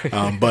guys,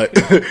 but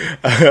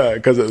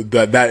because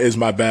that is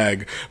my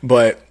bag.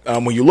 But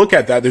when you look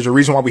at that, there's a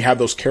reason why we have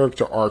those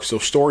character arcs,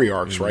 those story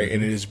arcs, mm-hmm. right?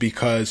 And it is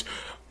because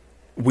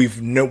we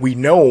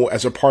know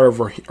as a part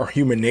of our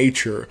human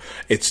nature,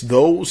 it's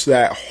those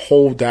that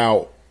hold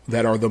out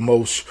that are the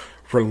most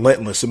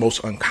relentless, the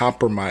most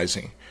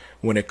uncompromising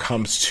when it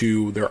comes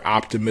to their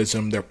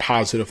optimism, their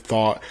positive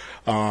thought,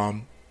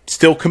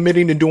 still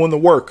committing to doing the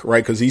work,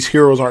 right? Because these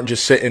heroes aren't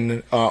just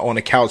sitting on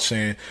a couch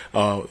saying,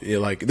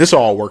 like, this will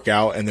all work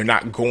out, and they're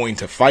not going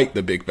to fight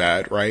the big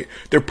bad, right?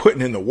 They're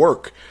putting in the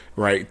work,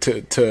 right,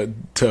 to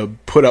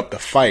put up the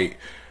fight,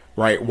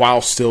 right,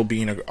 while still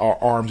being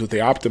armed with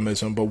the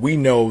optimism. But we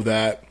know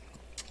that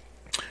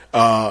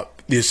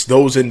it's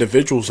those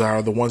individuals that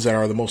are the ones that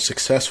are the most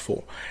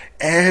successful.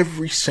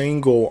 Every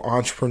single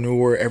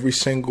entrepreneur, every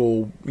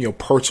single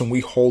person we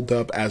hold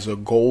up as a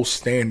gold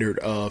standard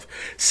of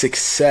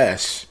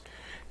success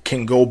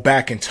can go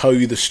back and tell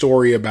you the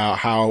story about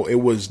how it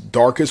was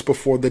darkest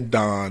before the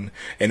dawn,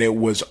 and it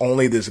was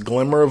only this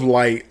glimmer of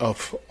light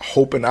of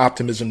hope and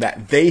optimism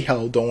that they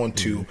held on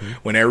to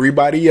when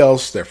everybody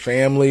else, their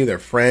family, their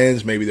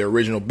friends, maybe their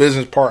original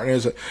business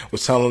partners,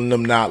 was telling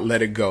them not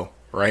let it go,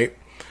 right?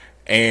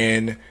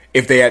 And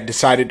if they had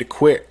decided to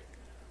quit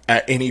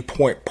at any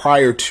point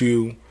prior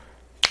to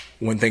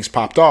when things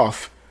popped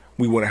off,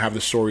 we wouldn't have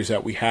the stories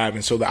that we have.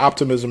 And so the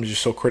optimism is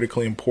just so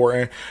critically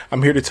important.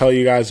 I'm here to tell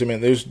you guys,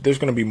 man, there's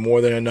going to be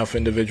more than enough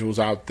individuals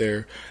out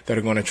there that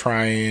are going to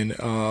try and,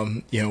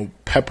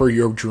 pepper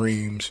your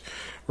dreams,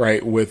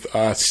 right, with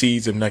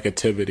seeds of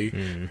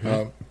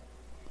negativity.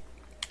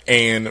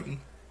 And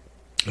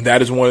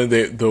that is one of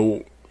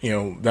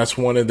that's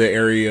one of the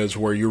areas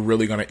where you're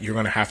really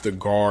gonna have to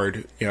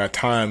guard. At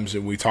times,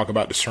 and we talk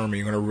about discernment,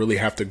 you're gonna really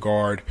have to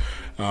guard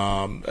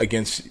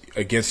against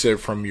it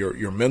from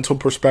your mental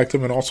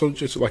perspective, and also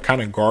just like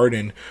kind of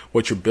guarding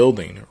what you're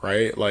building,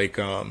 right? Like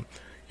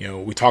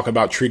we talk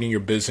about treating your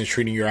business,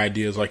 treating your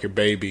ideas like your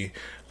baby,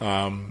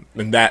 and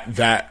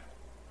that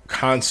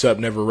concept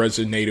never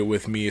resonated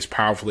with me as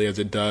powerfully as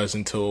it does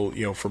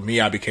until for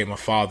me, I became a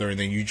father, and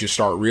then you just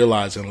start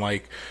realizing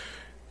like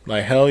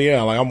hell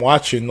yeah, like I'm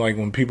watching like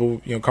when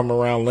people come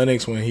around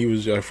Lennox when he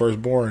was first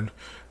born.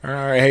 All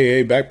right,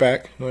 hey,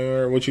 back.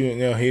 What he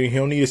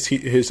don't need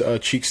his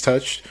cheeks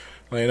touched.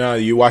 Like, nah,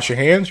 you wash your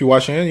hands. You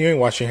ain't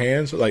wash your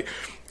hands. Like,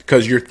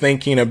 because you're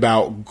thinking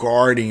about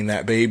guarding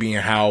that baby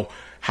and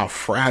how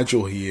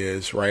fragile he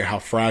is, right? How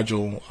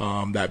fragile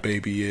that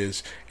baby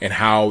is, and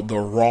how the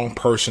wrong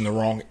person, the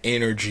wrong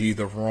energy,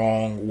 the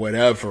wrong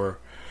whatever,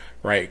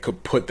 right,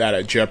 could put that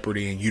at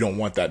jeopardy, and you don't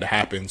want that to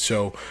happen.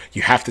 So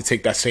you have to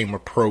take that same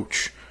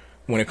approach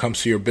when it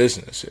comes to your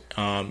business.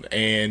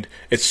 And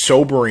it's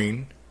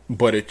sobering,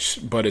 but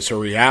it's a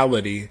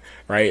reality,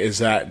 right? Is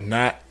that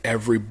not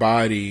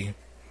everybody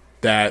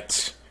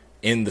that's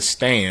in the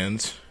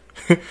stands,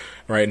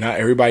 right? Not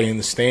everybody in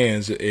the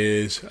stands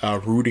is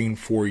rooting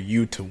for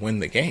you to win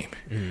the game.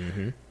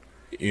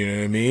 You know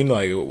what I mean?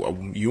 Like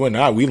you and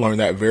I, we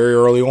learned that very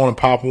early on in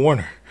Pop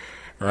Warner.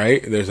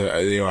 Right? There's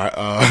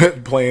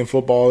playing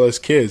football as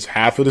kids.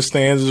 Half of the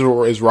stands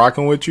is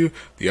rocking with you.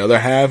 The other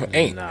half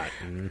ain't.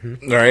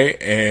 Right?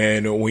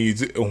 And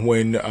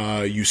when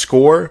you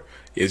score,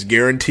 it's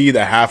guaranteed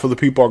that half of the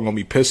people are going to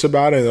be pissed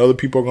about it, and the other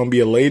people are going to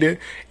be elated.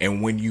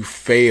 And when you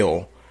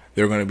fail,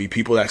 there are going to be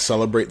people that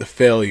celebrate the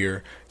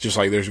failure, just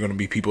like there's going to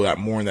be people that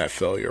mourn that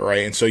failure,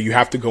 right? And so you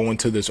have to go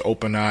into this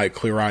open-eyed,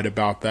 clear-eyed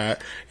about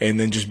that, and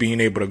then just being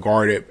able to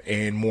guard it,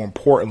 and more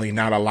importantly,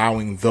 not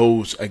allowing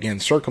those, again,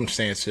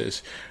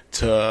 circumstances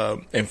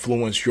to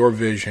influence your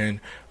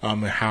vision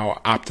and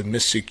how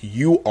optimistic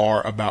you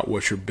are about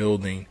what you're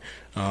building.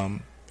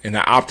 And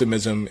that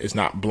optimism is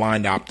not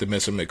blind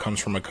optimism. It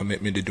comes from a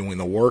commitment to doing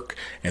the work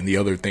and the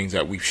other things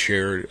that we've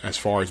shared as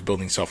far as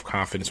building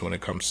self-confidence when it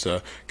comes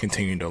to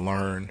continuing to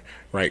learn,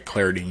 right?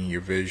 Clarity in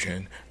your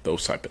vision,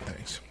 those type of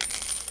things.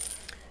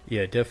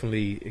 Yeah,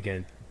 definitely.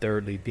 Again,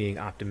 thirdly, being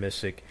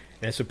optimistic.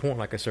 And it's important,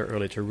 like I said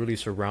earlier, to really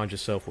surround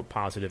yourself with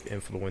positive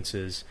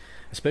influences,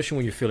 especially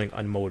when you're feeling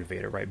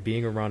unmotivated, right?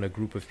 Being around a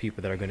group of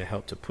people that are going to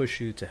help to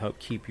push you, to help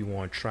keep you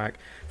on track.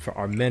 For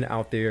our men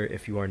out there,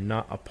 if you are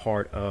not a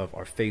part of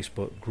our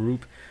Facebook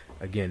group,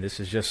 again, this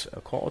is just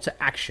a call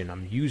to action.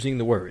 I'm using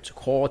the words,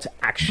 call to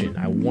action.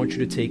 I want you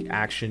to take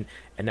action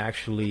and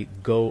actually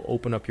go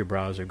open up your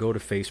browser, go to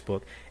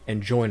Facebook,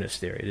 and join us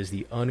there. It is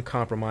the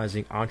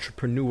Uncompromising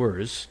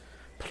Entrepreneurs,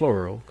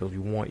 plural, because we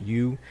want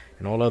you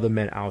and all other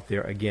men out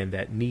there, again,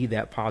 that need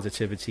that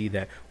positivity,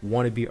 that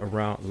want to be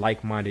around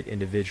like-minded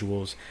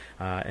individuals.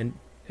 And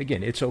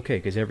again, it's okay,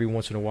 because every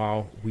once in a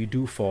while we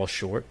do fall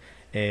short,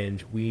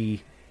 and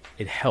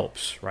it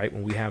helps, right,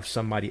 when we have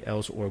somebody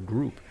else or a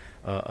group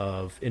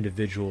of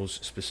individuals,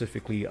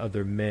 specifically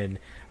other men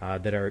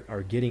that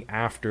are getting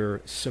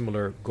after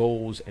similar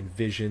goals and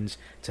visions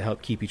to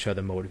help keep each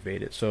other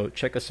motivated. So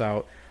check us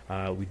out.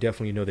 We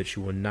definitely know that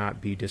you will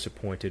not be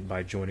disappointed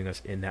by joining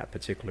us in that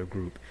particular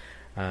group.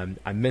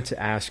 I meant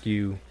to ask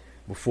you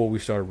before we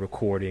started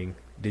recording,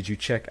 did you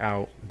check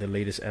out the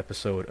latest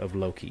episode of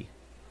Loki?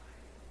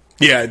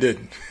 Yeah, I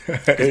did.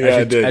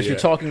 As you're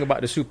talking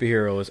about the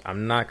superheroes,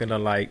 I'm not going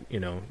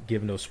to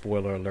give no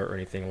spoiler alert or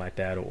anything like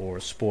that, or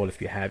spoil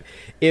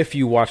if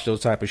you watch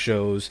those type of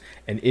shows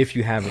and if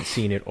you haven't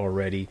seen it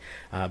already.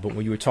 But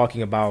when you were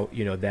talking about,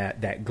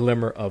 that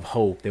glimmer of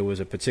hope, there was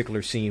a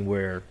particular scene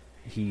where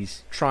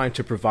he's trying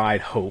to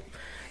provide hope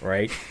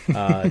right,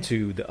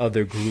 to the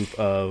other group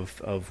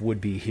of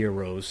would-be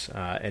heroes,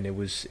 and it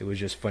was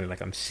just funny.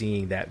 Like, I'm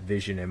seeing that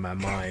vision in my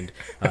mind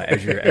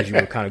as you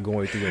were kind of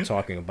going through and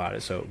talking about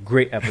it. So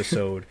great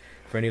episode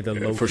for any of the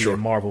low-key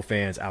Marvel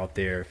fans out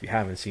there. If you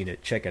haven't seen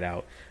it, check it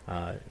out.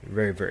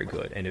 Very, very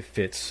good, and it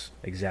fits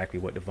exactly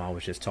what Devon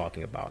was just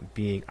talking about: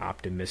 being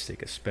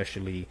optimistic,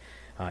 especially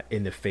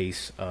in the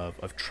face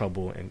of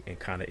trouble and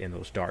kind of in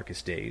those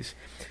darkest days.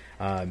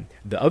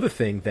 The other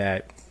thing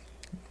that,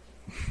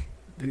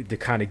 to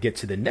kind of get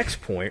to the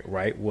next point,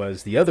 right,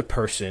 was the other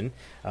person,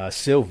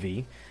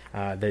 Sylvie,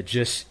 that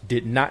just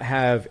did not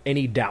have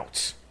any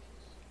doubts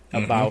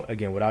about,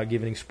 again, without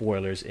giving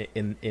spoilers,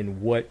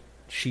 in what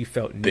she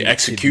felt the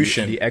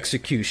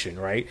execution,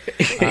 right?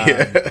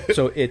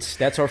 So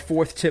that's our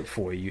fourth tip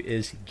for you,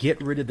 is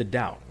get rid of the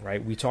doubt,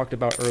 right? We talked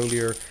about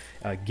earlier,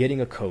 getting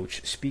a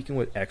coach, speaking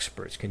with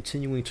experts,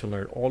 continuing to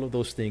learn. All of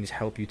those things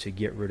help you to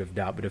get rid of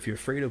doubt. But if you're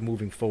afraid of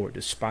moving forward,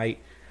 despite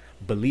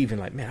believing,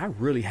 like, man, I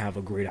really have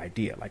a great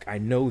idea, like, I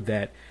know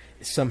that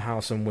somehow,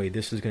 some way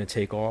this is going to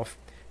take off,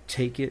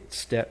 take it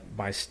step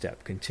by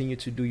step. Continue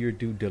to do your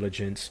due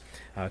diligence.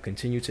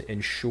 Continue to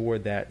ensure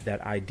that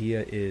that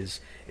idea is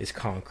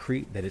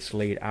concrete, that it's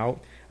laid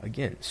out.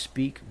 Again,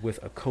 speak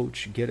with a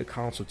coach, get a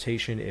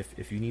consultation.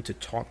 If you need to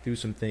talk through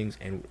some things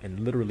and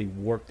literally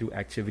work through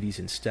activities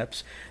and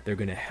steps, they're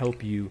going to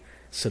help you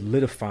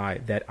solidify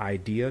that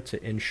idea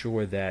to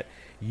ensure that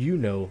you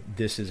know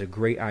this is a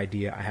great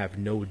idea. I have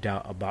no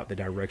doubt about the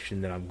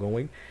direction that I'm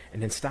going.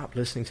 And then stop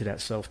listening to that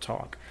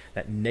self-talk,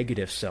 that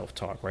negative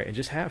self-talk, right? And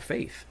just have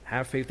faith.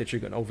 Have faith that you're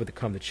going to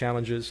overcome the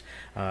challenges.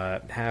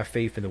 Have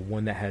faith in the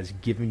one that has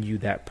given you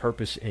that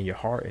purpose in your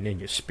heart and in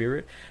your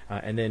spirit.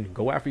 And then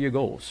go after your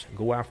goals.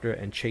 Go after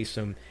and chase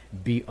them.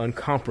 Be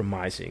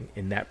uncompromising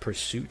in that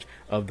pursuit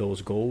of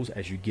those goals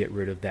as you get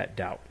rid of that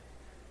doubt.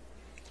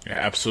 Yeah,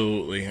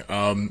 absolutely.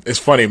 It's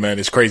funny, man.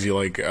 It's crazy,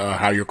 like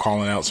how you're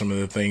calling out some of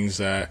the things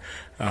that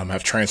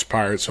have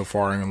transpired so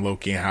far in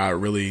Loki, and how it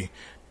really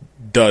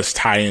does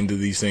tie into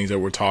these things that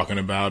we're talking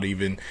about,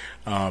 even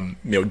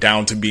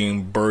down to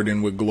being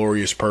burdened with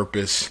glorious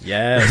purpose.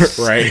 Yes.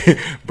 Right?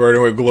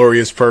 Burdened with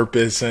glorious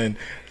purpose. And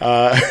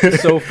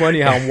it's so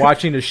funny how I'm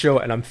watching the show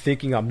and I'm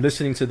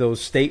listening to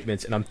those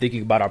statements, and I'm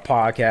thinking about our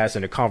podcast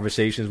and the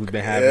conversations we've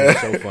been having.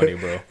 It's so funny,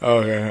 bro.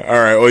 Okay.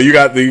 All right. Well, you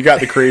got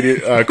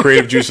the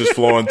creative juices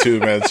flowing too,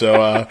 man.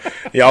 So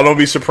y'all don't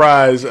be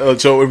surprised.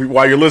 So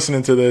while you're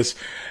listening to this,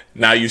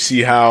 now you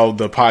see how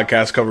the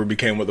podcast cover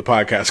became what the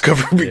podcast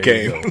cover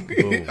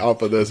became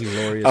off of this.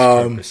 Glorious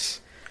purpose.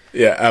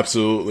 Yeah,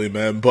 absolutely,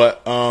 man.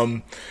 But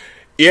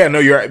yeah, no,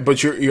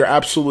 you're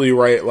absolutely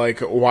right. Like,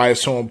 why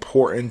it's so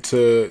important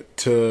to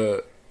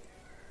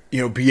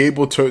be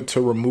able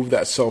to remove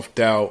that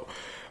self-doubt.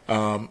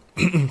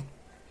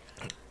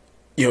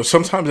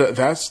 Sometimes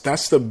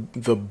that's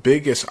the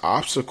biggest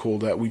obstacle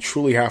that we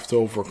truly have to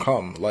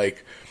overcome.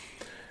 Like,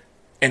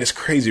 and it's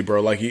crazy,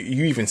 bro. Like,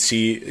 you even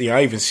see,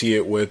 I even see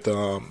it with,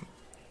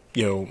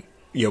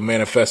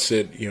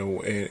 manifested,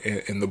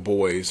 in the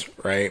boys,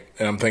 right?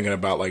 And I'm thinking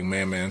about, like,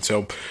 man.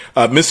 So,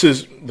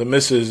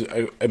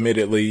 Mrs.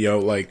 Admittedly,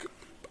 like,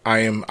 I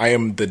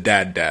am the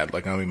dad,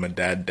 like, I'm a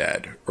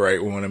dad,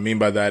 right? What I mean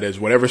by that is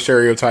whatever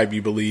stereotype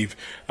you believe,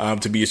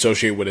 to be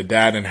associated with a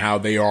dad, and how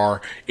they are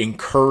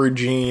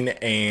encouraging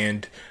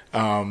and,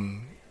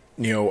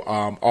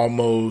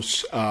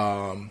 almost,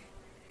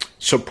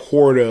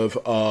 supportive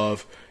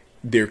of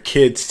their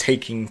kids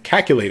taking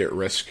calculated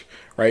risk,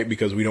 right?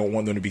 Because we don't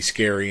want them to be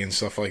scary and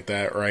stuff like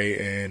that, right?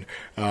 And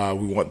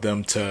we want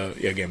them to,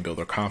 again, build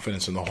their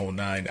confidence in the whole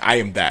nine. I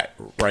am that,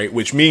 right?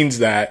 Which means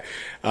that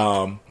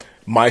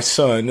my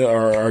son,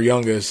 our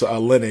youngest,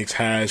 Lennox,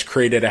 has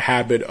created a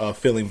habit of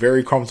feeling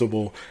very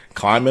comfortable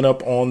climbing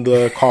up on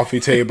the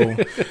coffee table,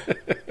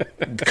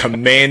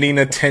 commanding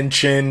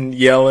attention,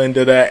 yelling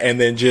to that,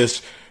 and then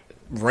just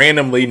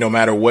randomly, no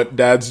matter what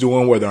dad's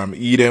doing, whether I'm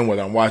eating,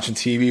 whether I'm watching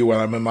TV,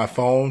 whether I'm in my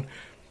phone,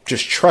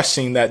 just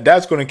trusting that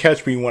dad's going to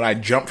catch me when I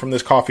jump from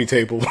this coffee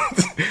table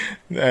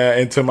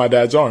into my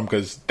dad's arm,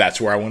 because that's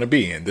where I want to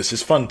be, and this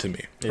is fun to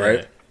me,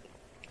 right?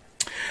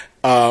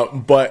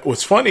 But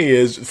what's funny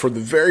is, for the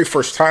very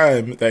first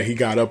time that he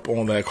got up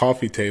on that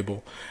coffee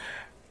table,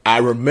 I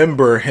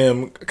remember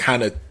him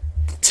kind of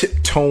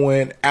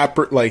tiptoeing,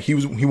 like he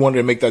wanted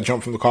to make that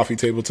jump from the coffee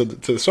table to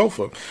the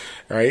sofa,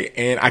 right?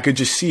 And I could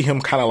just see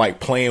him kind of like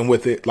playing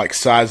with it, like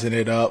sizing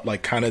it up,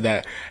 like kind of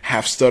that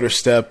half stutter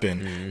step,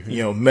 and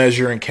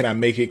measuring, can I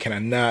make it, can I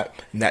not?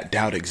 And that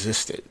doubt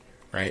existed,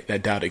 right?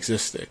 That doubt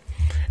existed,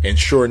 and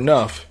sure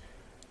enough,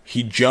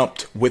 he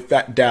jumped with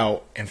that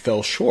doubt and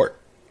fell short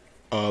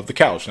of the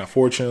couch. Now,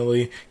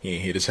 fortunately, he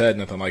didn't hit his head,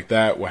 nothing like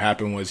that. What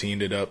happened was he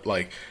ended up,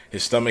 like,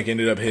 his stomach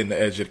ended up hitting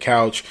the edge of the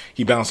couch.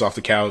 He bounced off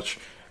the couch.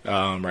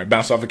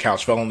 Bounced off the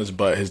couch, fell on his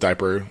butt, his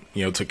diaper,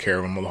 took care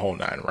of him on the whole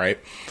nine, right?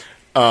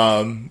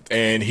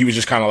 And he was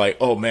just kind of like,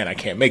 oh man, I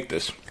can't make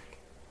this.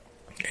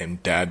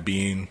 And dad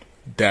being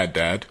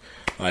dad,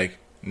 like,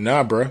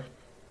 nah, bruh.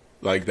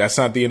 Like, that's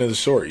not the end of the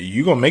story.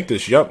 You gonna make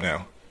this jump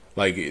now.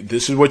 Like,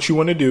 this is what you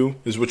want to do.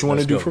 This is what you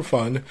want to do for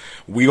fun.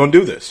 We gonna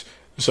do this.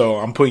 So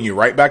I'm putting you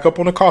right back up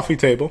on the coffee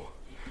table,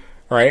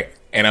 right?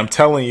 And I'm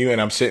telling you, and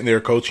I'm sitting there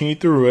coaching you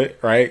through it,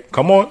 right?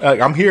 Come on,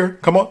 I'm here.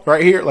 Come on,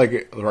 right here.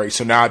 Right.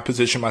 So now I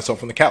position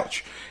myself on the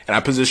couch, and I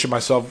position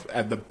myself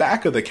at the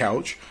back of the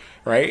couch,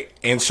 right?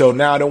 And so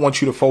now I don't want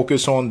you to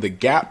focus on the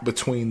gap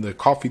between the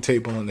coffee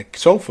table and the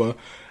sofa.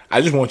 I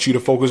just want you to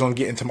focus on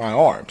getting to my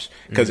arms,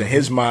 because in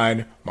his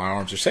mind, my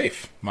arms are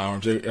safe. My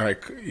arms are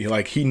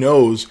like he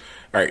knows,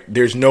 all right,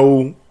 there's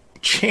no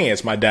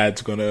chance my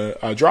dad's going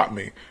to drop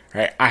me,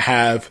 right? I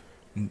have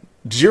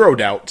zero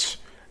doubts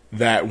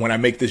that when I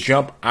make this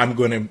jump, I'm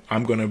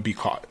gonna be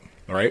caught,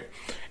 right?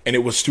 And it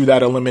was through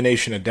that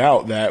elimination of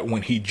doubt that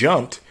when he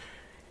jumped,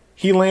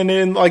 he landed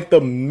in like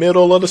the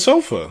middle of the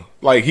sofa.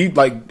 Like he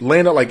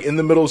landed like in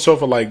the middle of the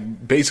sofa,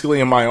 like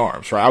basically in my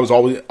arms, right? I was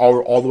always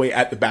all the way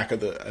at the back of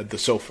the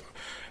sofa,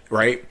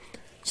 right?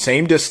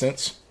 Same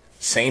distance,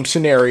 same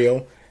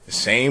scenario,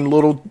 same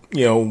little,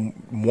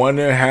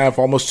 1.5,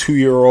 almost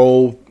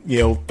 2-year-old,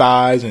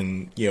 thighs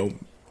and,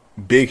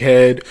 big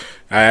head.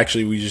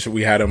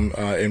 We had him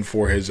in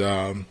for his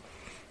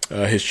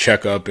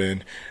checkup,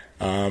 and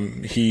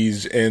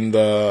he's in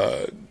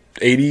the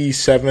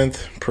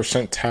 87th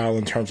percentile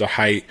in terms of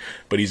height,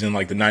 but he's in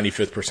like the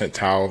 95th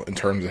percentile in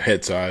terms of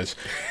head size.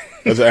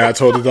 I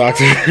told the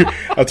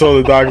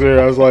doctor,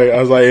 I was like,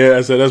 yeah,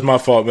 I said, that's my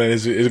fault, man.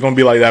 It's going to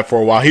be like that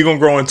for a while. He's going to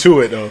grow into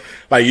it though.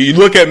 Like you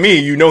look at me,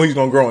 he's going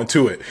to grow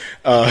into it.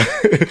 But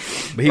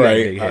he got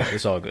a big head.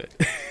 It's all good.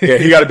 Yeah,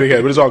 he got a big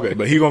head, but it's all good.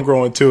 But he's going to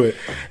grow into it.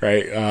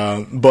 Right.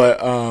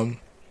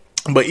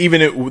 But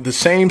even with the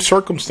same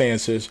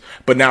circumstances,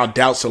 but now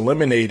doubts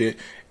eliminated,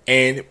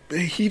 and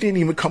he didn't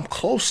even come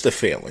close to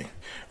failing.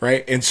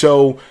 Right. And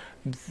so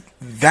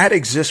that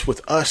exists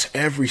with us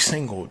every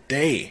single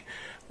day.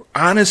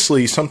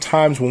 Honestly,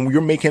 sometimes when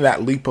you're making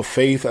that leap of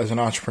faith as an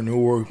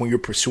entrepreneur, when you're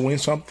pursuing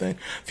something,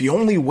 the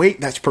only weight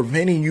that's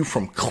preventing you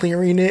from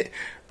clearing it,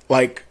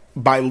 like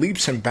by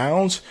leaps and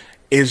bounds,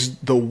 is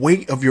the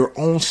weight of your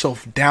own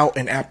self-doubt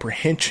and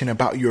apprehension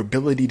about your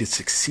ability to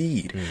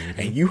succeed. Mm-hmm.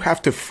 And you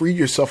have to free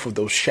yourself of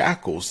those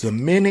shackles. The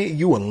minute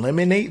you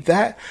eliminate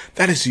that,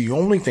 that is the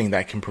only thing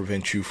that can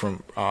prevent you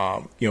from,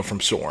 from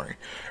soaring.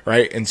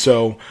 Right. And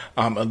so,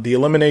 the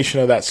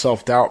elimination of that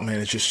self-doubt, man,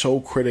 is just so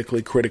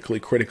critically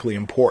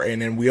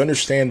important. And we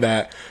understand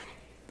that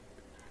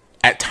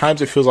at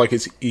times it feels like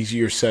it's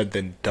easier said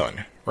than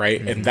done. Right.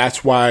 Mm-hmm. And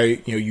that's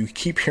why, you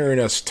keep hearing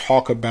us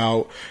talk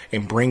about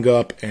and bring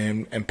up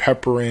and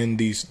pepper in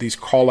these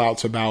call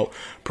outs about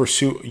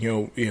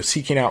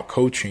seeking out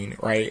coaching.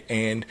 Right.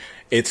 And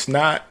it's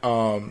not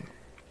out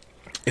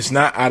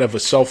of a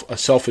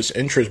selfish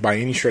interest by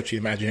any stretch of the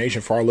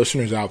imagination. For our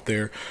listeners out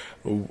there,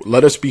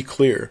 let us be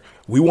clear.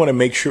 We want to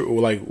make sure,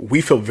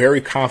 we feel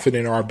very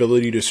confident in our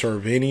ability to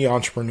serve any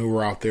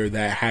entrepreneur out there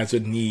that has a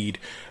need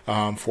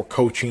for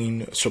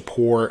coaching,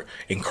 support,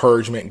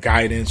 encouragement,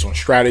 guidance on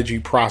strategy,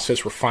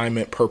 process,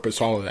 refinement,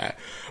 purpose, all of that.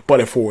 But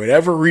if for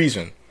whatever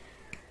reason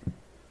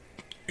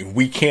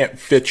we can't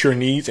fit your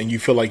needs and you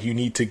feel like you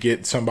need to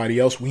get somebody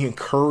else, we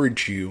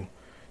encourage you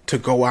to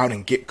go out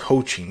and get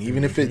coaching,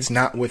 even if it's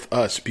not with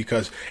us,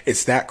 because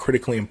it's that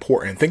critically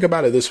important. Think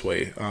about it this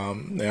way.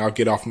 And I'll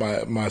get off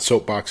my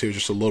soapbox here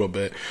just a little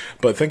bit,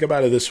 but think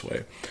about it this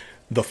way.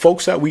 The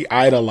folks that we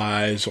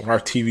idolize on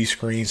our TV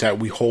screens, that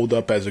we hold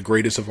up as the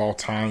greatest of all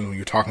time, when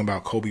you're talking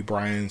about Kobe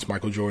Bryant,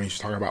 Michael Jordan, you're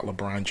talking about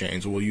LeBron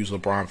James. We'll use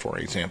LeBron for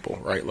an example,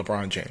 right?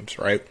 LeBron James,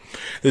 right?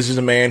 This is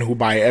a man who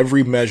by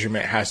every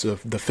measurement has the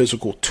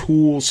physical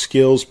tools,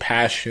 skills,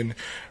 passion,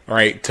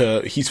 right?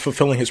 He's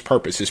fulfilling his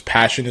purpose. His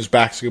passion is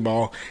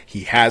basketball.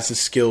 He has the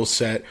skill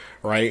set,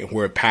 right?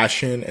 Where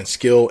passion and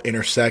skill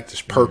intersect,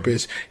 his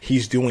purpose.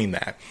 He's doing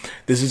that.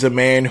 This is a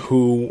man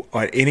who,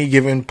 at any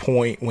given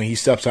point when he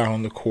steps out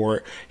on the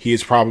court, he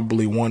is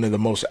probably one of the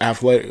most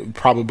athletic,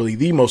 probably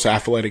the most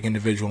athletic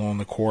individual on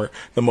the court,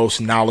 the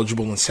most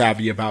knowledgeable and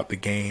savvy about the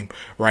game,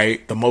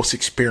 right? The most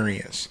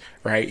experienced,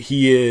 right?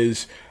 He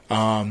is,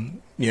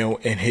 in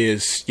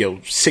his,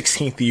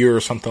 16th year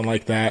or something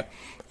like that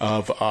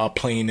of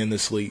playing in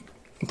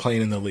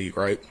the league,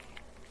 right?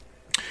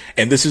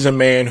 And this is a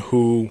man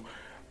who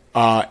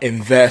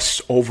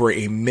invests over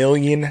 $1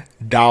 million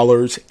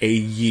a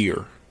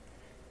year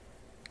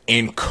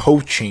in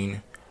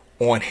coaching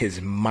on his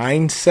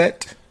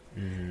mindset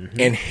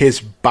and his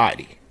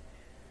body,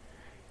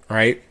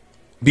 right?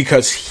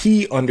 Because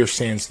he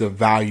understands the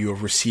value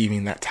of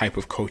receiving that type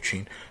of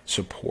coaching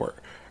support,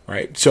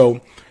 right?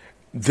 So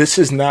this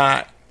is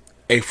not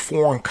a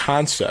foreign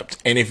concept.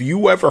 And if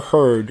you ever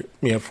heard,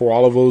 for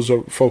all of those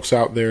folks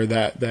out there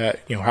that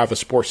have a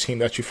sports team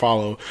that you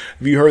follow,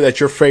 if you heard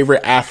that your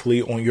favorite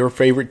athlete on your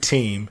favorite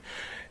team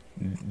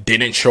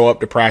didn't show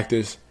up to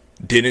practice,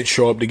 didn't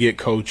show up to get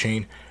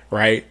coaching,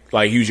 right?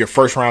 Like, he was your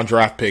first round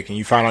draft pick, and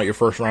you find out your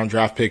first round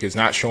draft pick is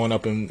not showing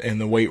up in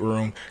the weight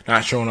room,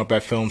 not showing up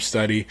at film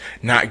study,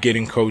 not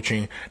getting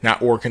coaching,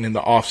 not working in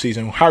the off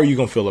season. How are you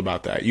going to feel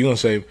about that? You're going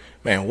to say,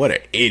 man, what an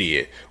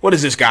idiot. What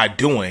is this guy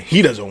doing?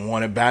 He doesn't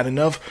want it bad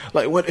enough.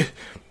 Like, what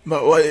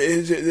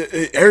is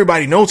it?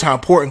 Everybody knows how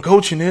important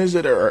coaching is,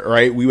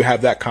 right? We would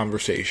have that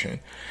conversation.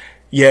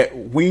 Yet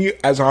we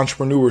as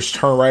entrepreneurs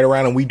turn right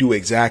around and we do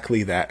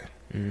exactly that.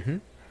 Mm-hmm.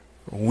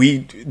 We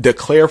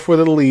declare for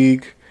the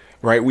league,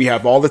 right? We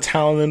have all the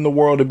talent in the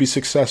world to be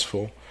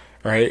successful,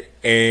 right?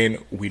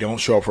 And we don't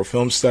show up for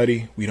film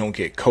study. We don't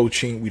get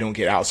coaching. We don't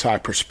get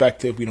outside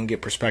perspective. We don't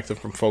get perspective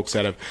from folks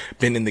that have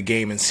been in the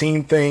game and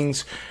seen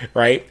things,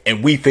 right?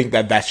 And we think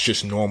that that's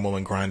just normal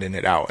and grinding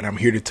it out. And I'm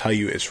here to tell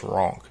you it's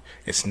wrong.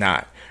 It's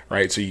not,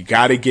 right? So you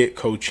got to get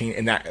coaching,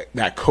 and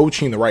that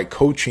coaching, the right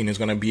coaching, is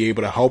going to be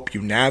able to help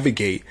you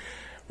navigate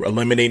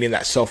eliminating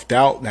that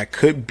self-doubt that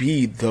could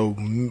be the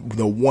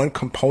one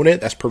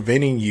component that's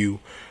preventing you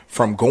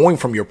from going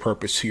from your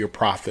purpose to your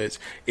profits,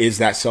 is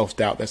that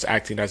self-doubt that's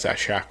acting as that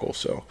shackle.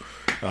 So,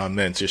 man,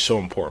 it's just so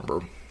important,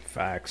 bro.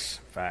 Facts.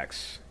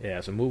 Yeah,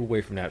 so move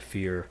away from that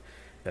fear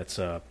that's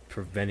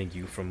preventing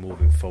you from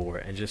moving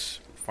forward, and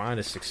just find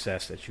a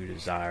success that you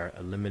desire.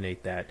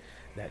 Eliminate that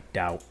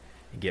doubt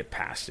and get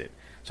past it.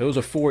 So those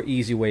are 4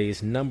 easy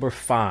ways. Number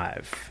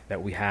 5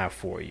 that we have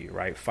for you,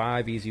 right?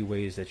 5 easy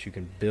ways that you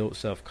can build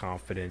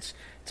self-confidence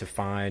to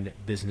find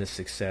business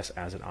success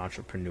as an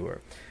entrepreneur.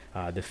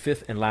 The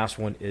 5th and last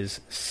one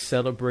is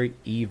celebrate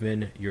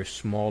even your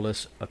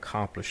smallest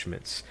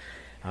accomplishments.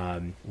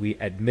 We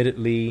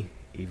admittedly,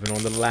 even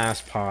on the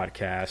last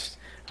podcast,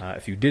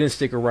 if you didn't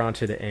stick around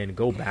to the end,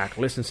 go back,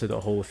 listen to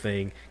the whole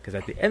thing, because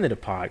at the end of the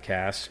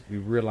podcast, we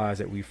realized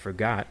that we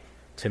forgot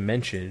to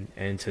mention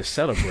and to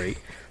celebrate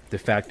the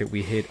fact that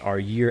we hit our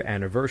year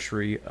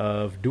anniversary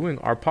of doing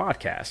our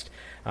podcast,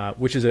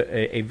 which is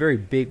a very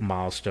big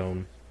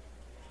milestone.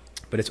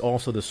 But it's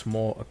also the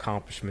small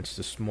accomplishments,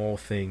 the small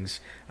things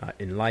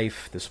in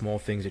life, the small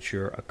things that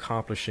you're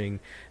accomplishing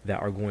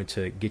that are going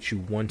to get you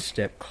one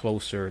step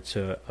closer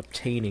to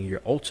obtaining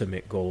your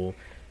ultimate goal.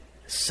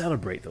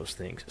 Celebrate those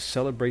things.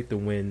 Celebrate the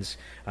wins.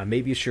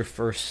 Maybe it's your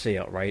first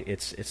sale, right?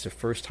 It's the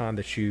first time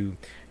that you're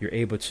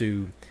able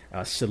to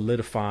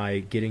solidify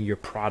getting your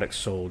product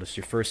sold. It's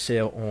your first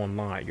sale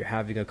online. You're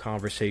having a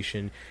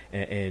conversation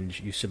and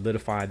you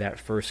solidify that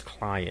first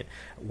client.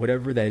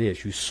 Whatever that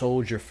is, you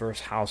sold your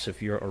first house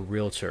if you're a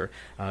realtor.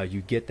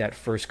 You get that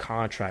first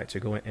contract to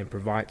go and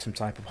provide some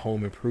type of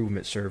home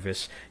improvement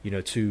service,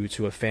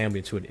 to a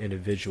family, to an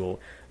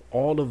individual.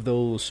 All of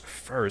those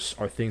firsts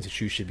are things that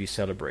you should be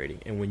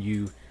celebrating. And when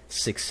you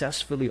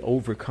successfully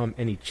overcome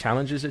any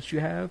challenges that you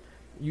have,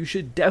 you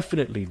should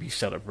definitely be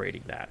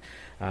celebrating that.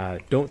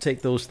 Don't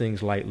take those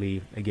things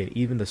lightly. Again,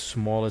 even the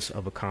smallest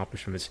of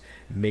accomplishments,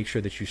 make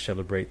sure that you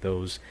celebrate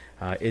those.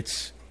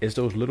 It's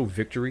those little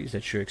victories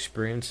that you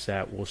experience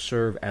that will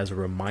serve as a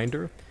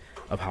reminder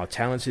of how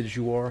talented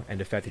you are and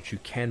the fact that you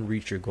can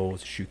reach your goals,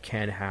 that you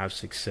can have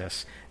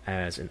success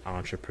as an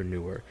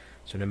entrepreneur.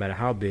 So no matter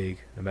how big,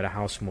 no matter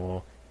how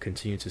small,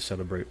 continue to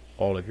celebrate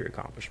all of your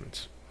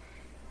accomplishments.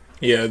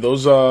 Yeah,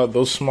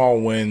 those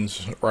small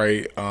wins,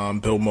 right,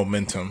 build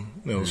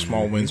momentum.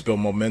 Small wins build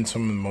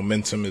momentum, and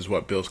momentum is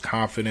what builds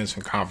confidence,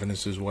 and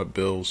confidence is what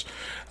builds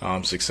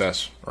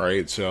success,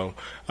 right? So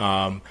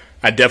I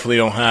definitely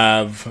don't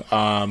have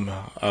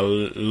a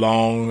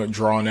long,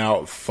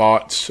 drawn-out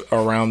thoughts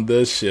around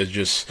this.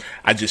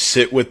 I just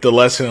sit with the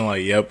lesson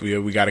and yep,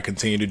 we got to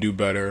continue to do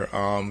better,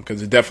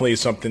 because it definitely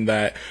is something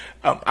that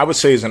I would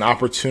say is an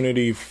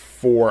opportunity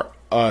for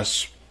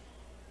us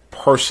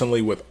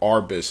personally with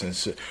our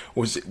business.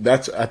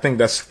 I think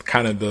that's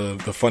kind of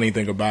the funny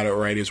thing about it,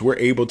 right? Is we're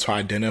able to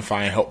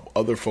identify and help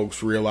other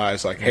folks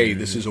realize hey,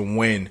 this is a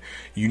win.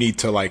 You need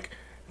to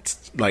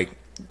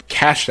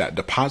cash that,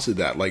 deposit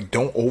that,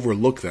 don't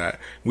overlook that.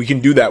 We can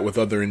do that with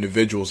other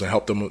individuals and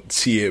help them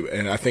see it.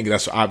 And I think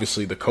that's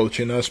obviously the coach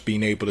in us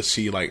being able to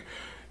see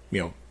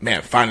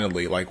man,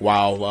 finally,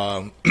 while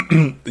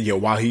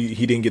while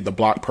he didn't get the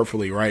block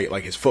perfectly right,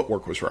 his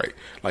footwork was right.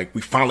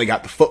 We finally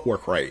got the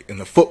footwork right, and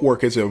the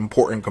footwork is an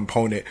important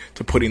component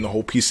to putting the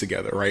whole piece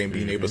together, right? And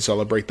being able to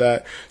celebrate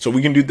that. So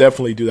we can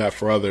definitely do that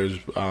for others.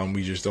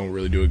 We just don't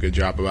really do a good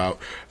job about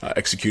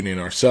executing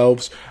it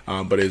ourselves.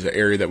 But it's an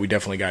area that we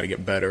definitely got to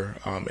get better,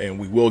 and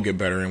we will get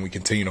better, and we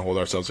continue to hold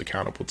ourselves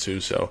accountable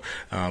too. So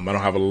I don't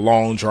have a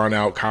long, drawn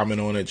out comment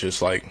on it.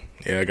 Just I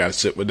got to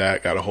sit with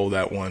that, got to hold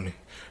that one.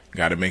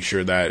 Got to make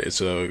sure that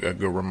it's a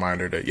good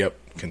reminder that,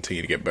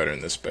 continue to get better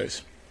in this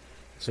space.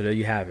 So there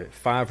you have it.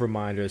 5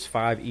 reminders,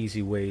 5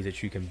 easy ways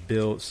that you can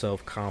build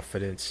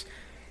self-confidence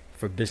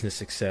for business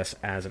success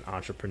as an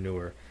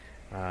entrepreneur.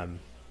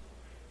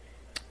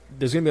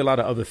 There's going to be a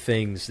lot of other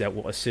things that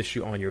will assist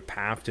you on your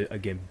path to,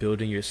 again,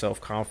 building your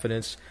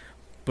self-confidence.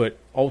 But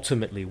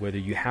ultimately, whether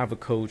you have a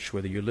coach,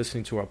 whether you're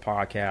listening to our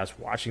podcast,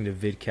 watching the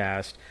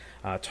vidcast,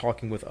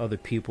 talking with other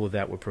people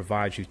that will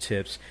provide you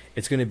tips,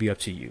 it's going to be up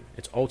to you.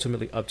 It's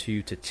ultimately up to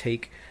you to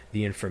take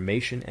the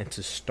information and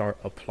to start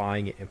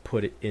applying it and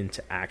put it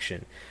into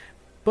action.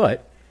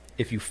 But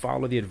if you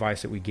follow the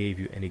advice that we gave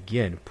you, and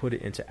again, put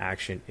it into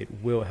action, it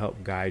will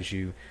help guide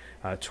you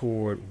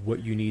toward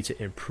what you need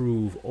to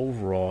improve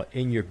overall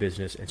in your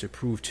business and to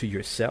prove to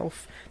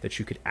yourself that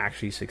you could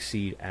actually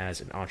succeed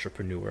as an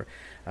entrepreneur.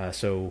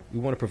 So we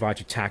want to provide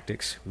you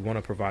tactics. We want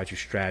to provide you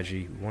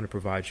strategy. We want to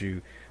provide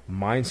you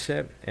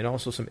mindset and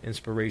also some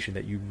inspiration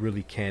that you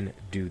really can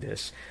do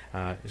this.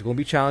 There's going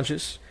to be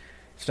challenges.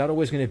 It's not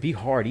always going to be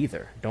hard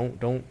either.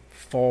 Don't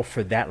fall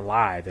for that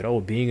lie that, oh,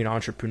 being an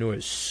entrepreneur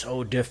is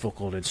so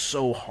difficult and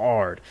so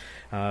hard.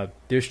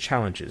 There's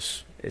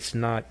challenges. It's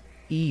not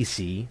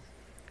easy,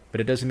 but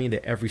it doesn't mean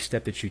that every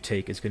step that you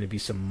take is going to be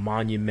some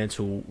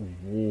monumental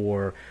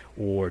war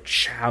or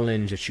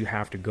challenge that you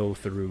have to go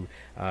through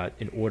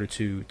in order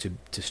to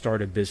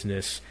start a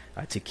business,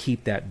 to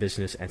keep that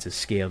business and to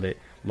scale it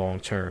long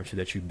term so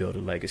that you build a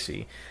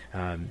legacy.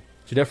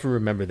 So definitely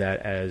remember that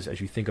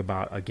as you think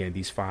about, again,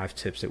 these 5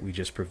 tips that we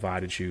just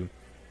provided you.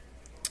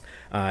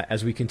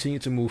 As we continue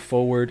to move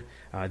forward,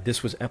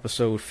 this was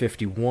episode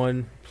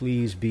 51.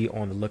 Please be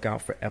on the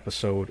lookout for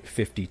episode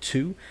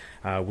 52,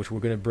 which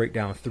we're going to break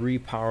down 3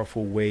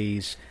 powerful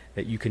ways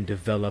that you can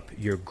develop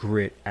your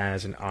grit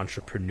as an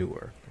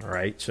entrepreneur. All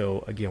right.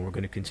 So again, we're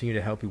going to continue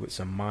to help you with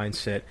some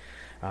mindset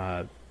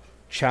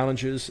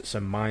challenges,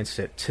 some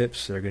mindset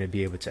tips that are going to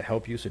be able to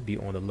help you. So be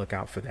on the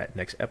lookout for that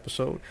next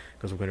episode,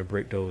 because we're going to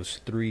break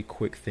those 3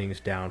 quick things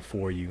down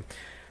for you.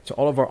 To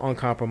all of our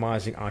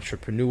uncompromising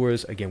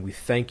entrepreneurs, again, we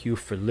thank you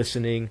for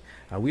listening.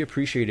 We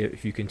appreciate it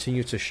if you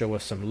continue to show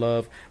us some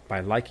love by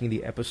liking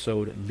the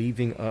episode,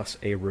 leaving us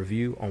a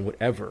review on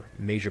whatever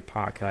major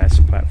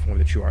podcast platform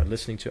that you are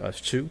listening to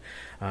us to.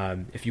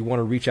 If you want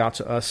to reach out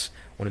to us,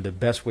 one of the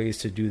best ways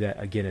to do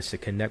that, again, is to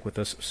connect with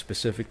us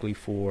specifically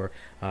for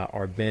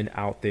our men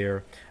out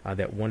there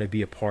that want to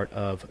be a part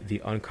of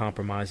the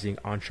Uncompromising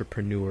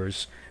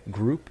Entrepreneurs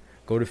group.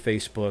 Go to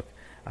Facebook.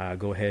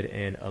 Go ahead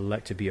and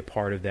elect to be a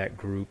part of that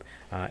group,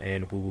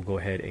 and we will go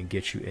ahead and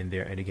get you in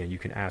there. And again, you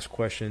can ask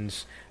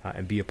questions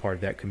and be a part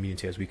of that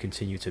community as we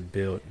continue to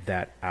build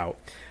that out.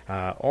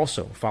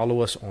 Also, follow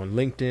us on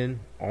LinkedIn,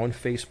 on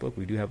Facebook.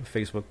 We do have a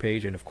Facebook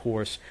page, and of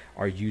course,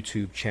 our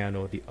YouTube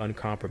channel, the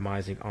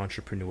Uncompromising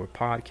Entrepreneur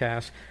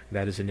Podcast.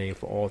 That is the name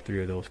for all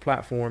 3 of those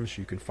platforms.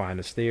 You can find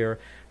us there.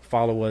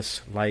 Follow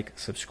us, like,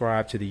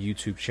 subscribe to the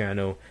YouTube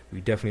channel.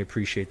 We definitely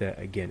appreciate that.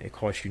 Again, it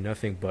costs you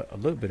nothing but a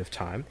little bit of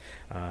time,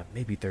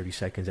 maybe 30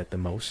 seconds at the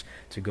most,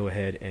 to go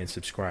ahead and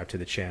subscribe to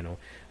the channel.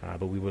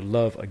 But we would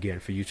love, again,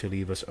 for you to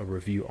leave us a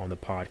review on the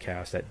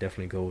podcast. That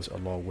definitely goes a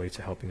long way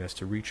to helping us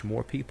to reach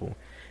more people.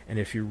 And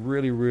if you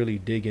really, really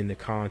dig in the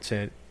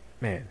content,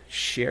 man,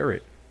 share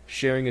it.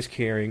 Sharing is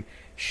caring.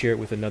 Share it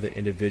with another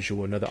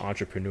individual, another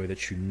entrepreneur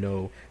that you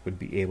know would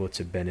be able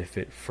to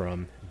benefit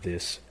from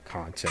this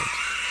content.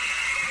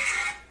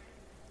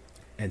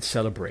 And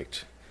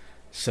celebrate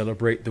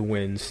the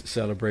wins,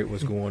 celebrate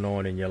what's going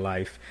on in your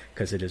life,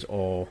 because it is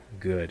all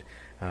good.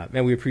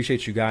 Man, we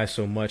appreciate you guys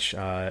so much.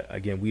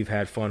 Again, we've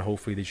had fun.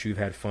 Hopefully that you've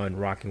had fun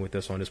rocking with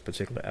us on this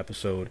particular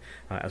episode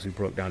as we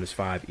broke down these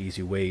 5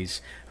 easy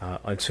ways.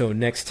 Until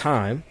next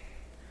time,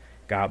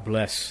 God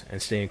bless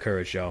and stay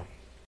encouraged, y'all.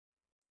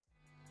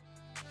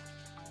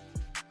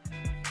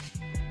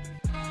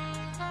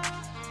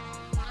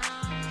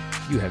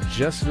 You have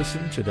just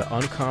listened to the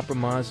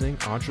Uncompromising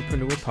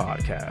Entrepreneur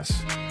Podcast,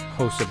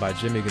 hosted by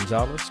Jimmy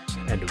Gonzalez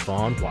and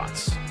Devon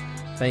Watts.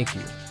 Thank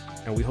you,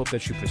 and we hope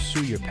that you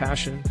pursue your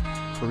passion,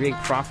 create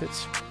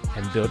profits,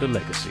 and build a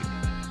legacy.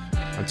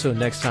 Until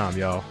next time,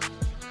 y'all.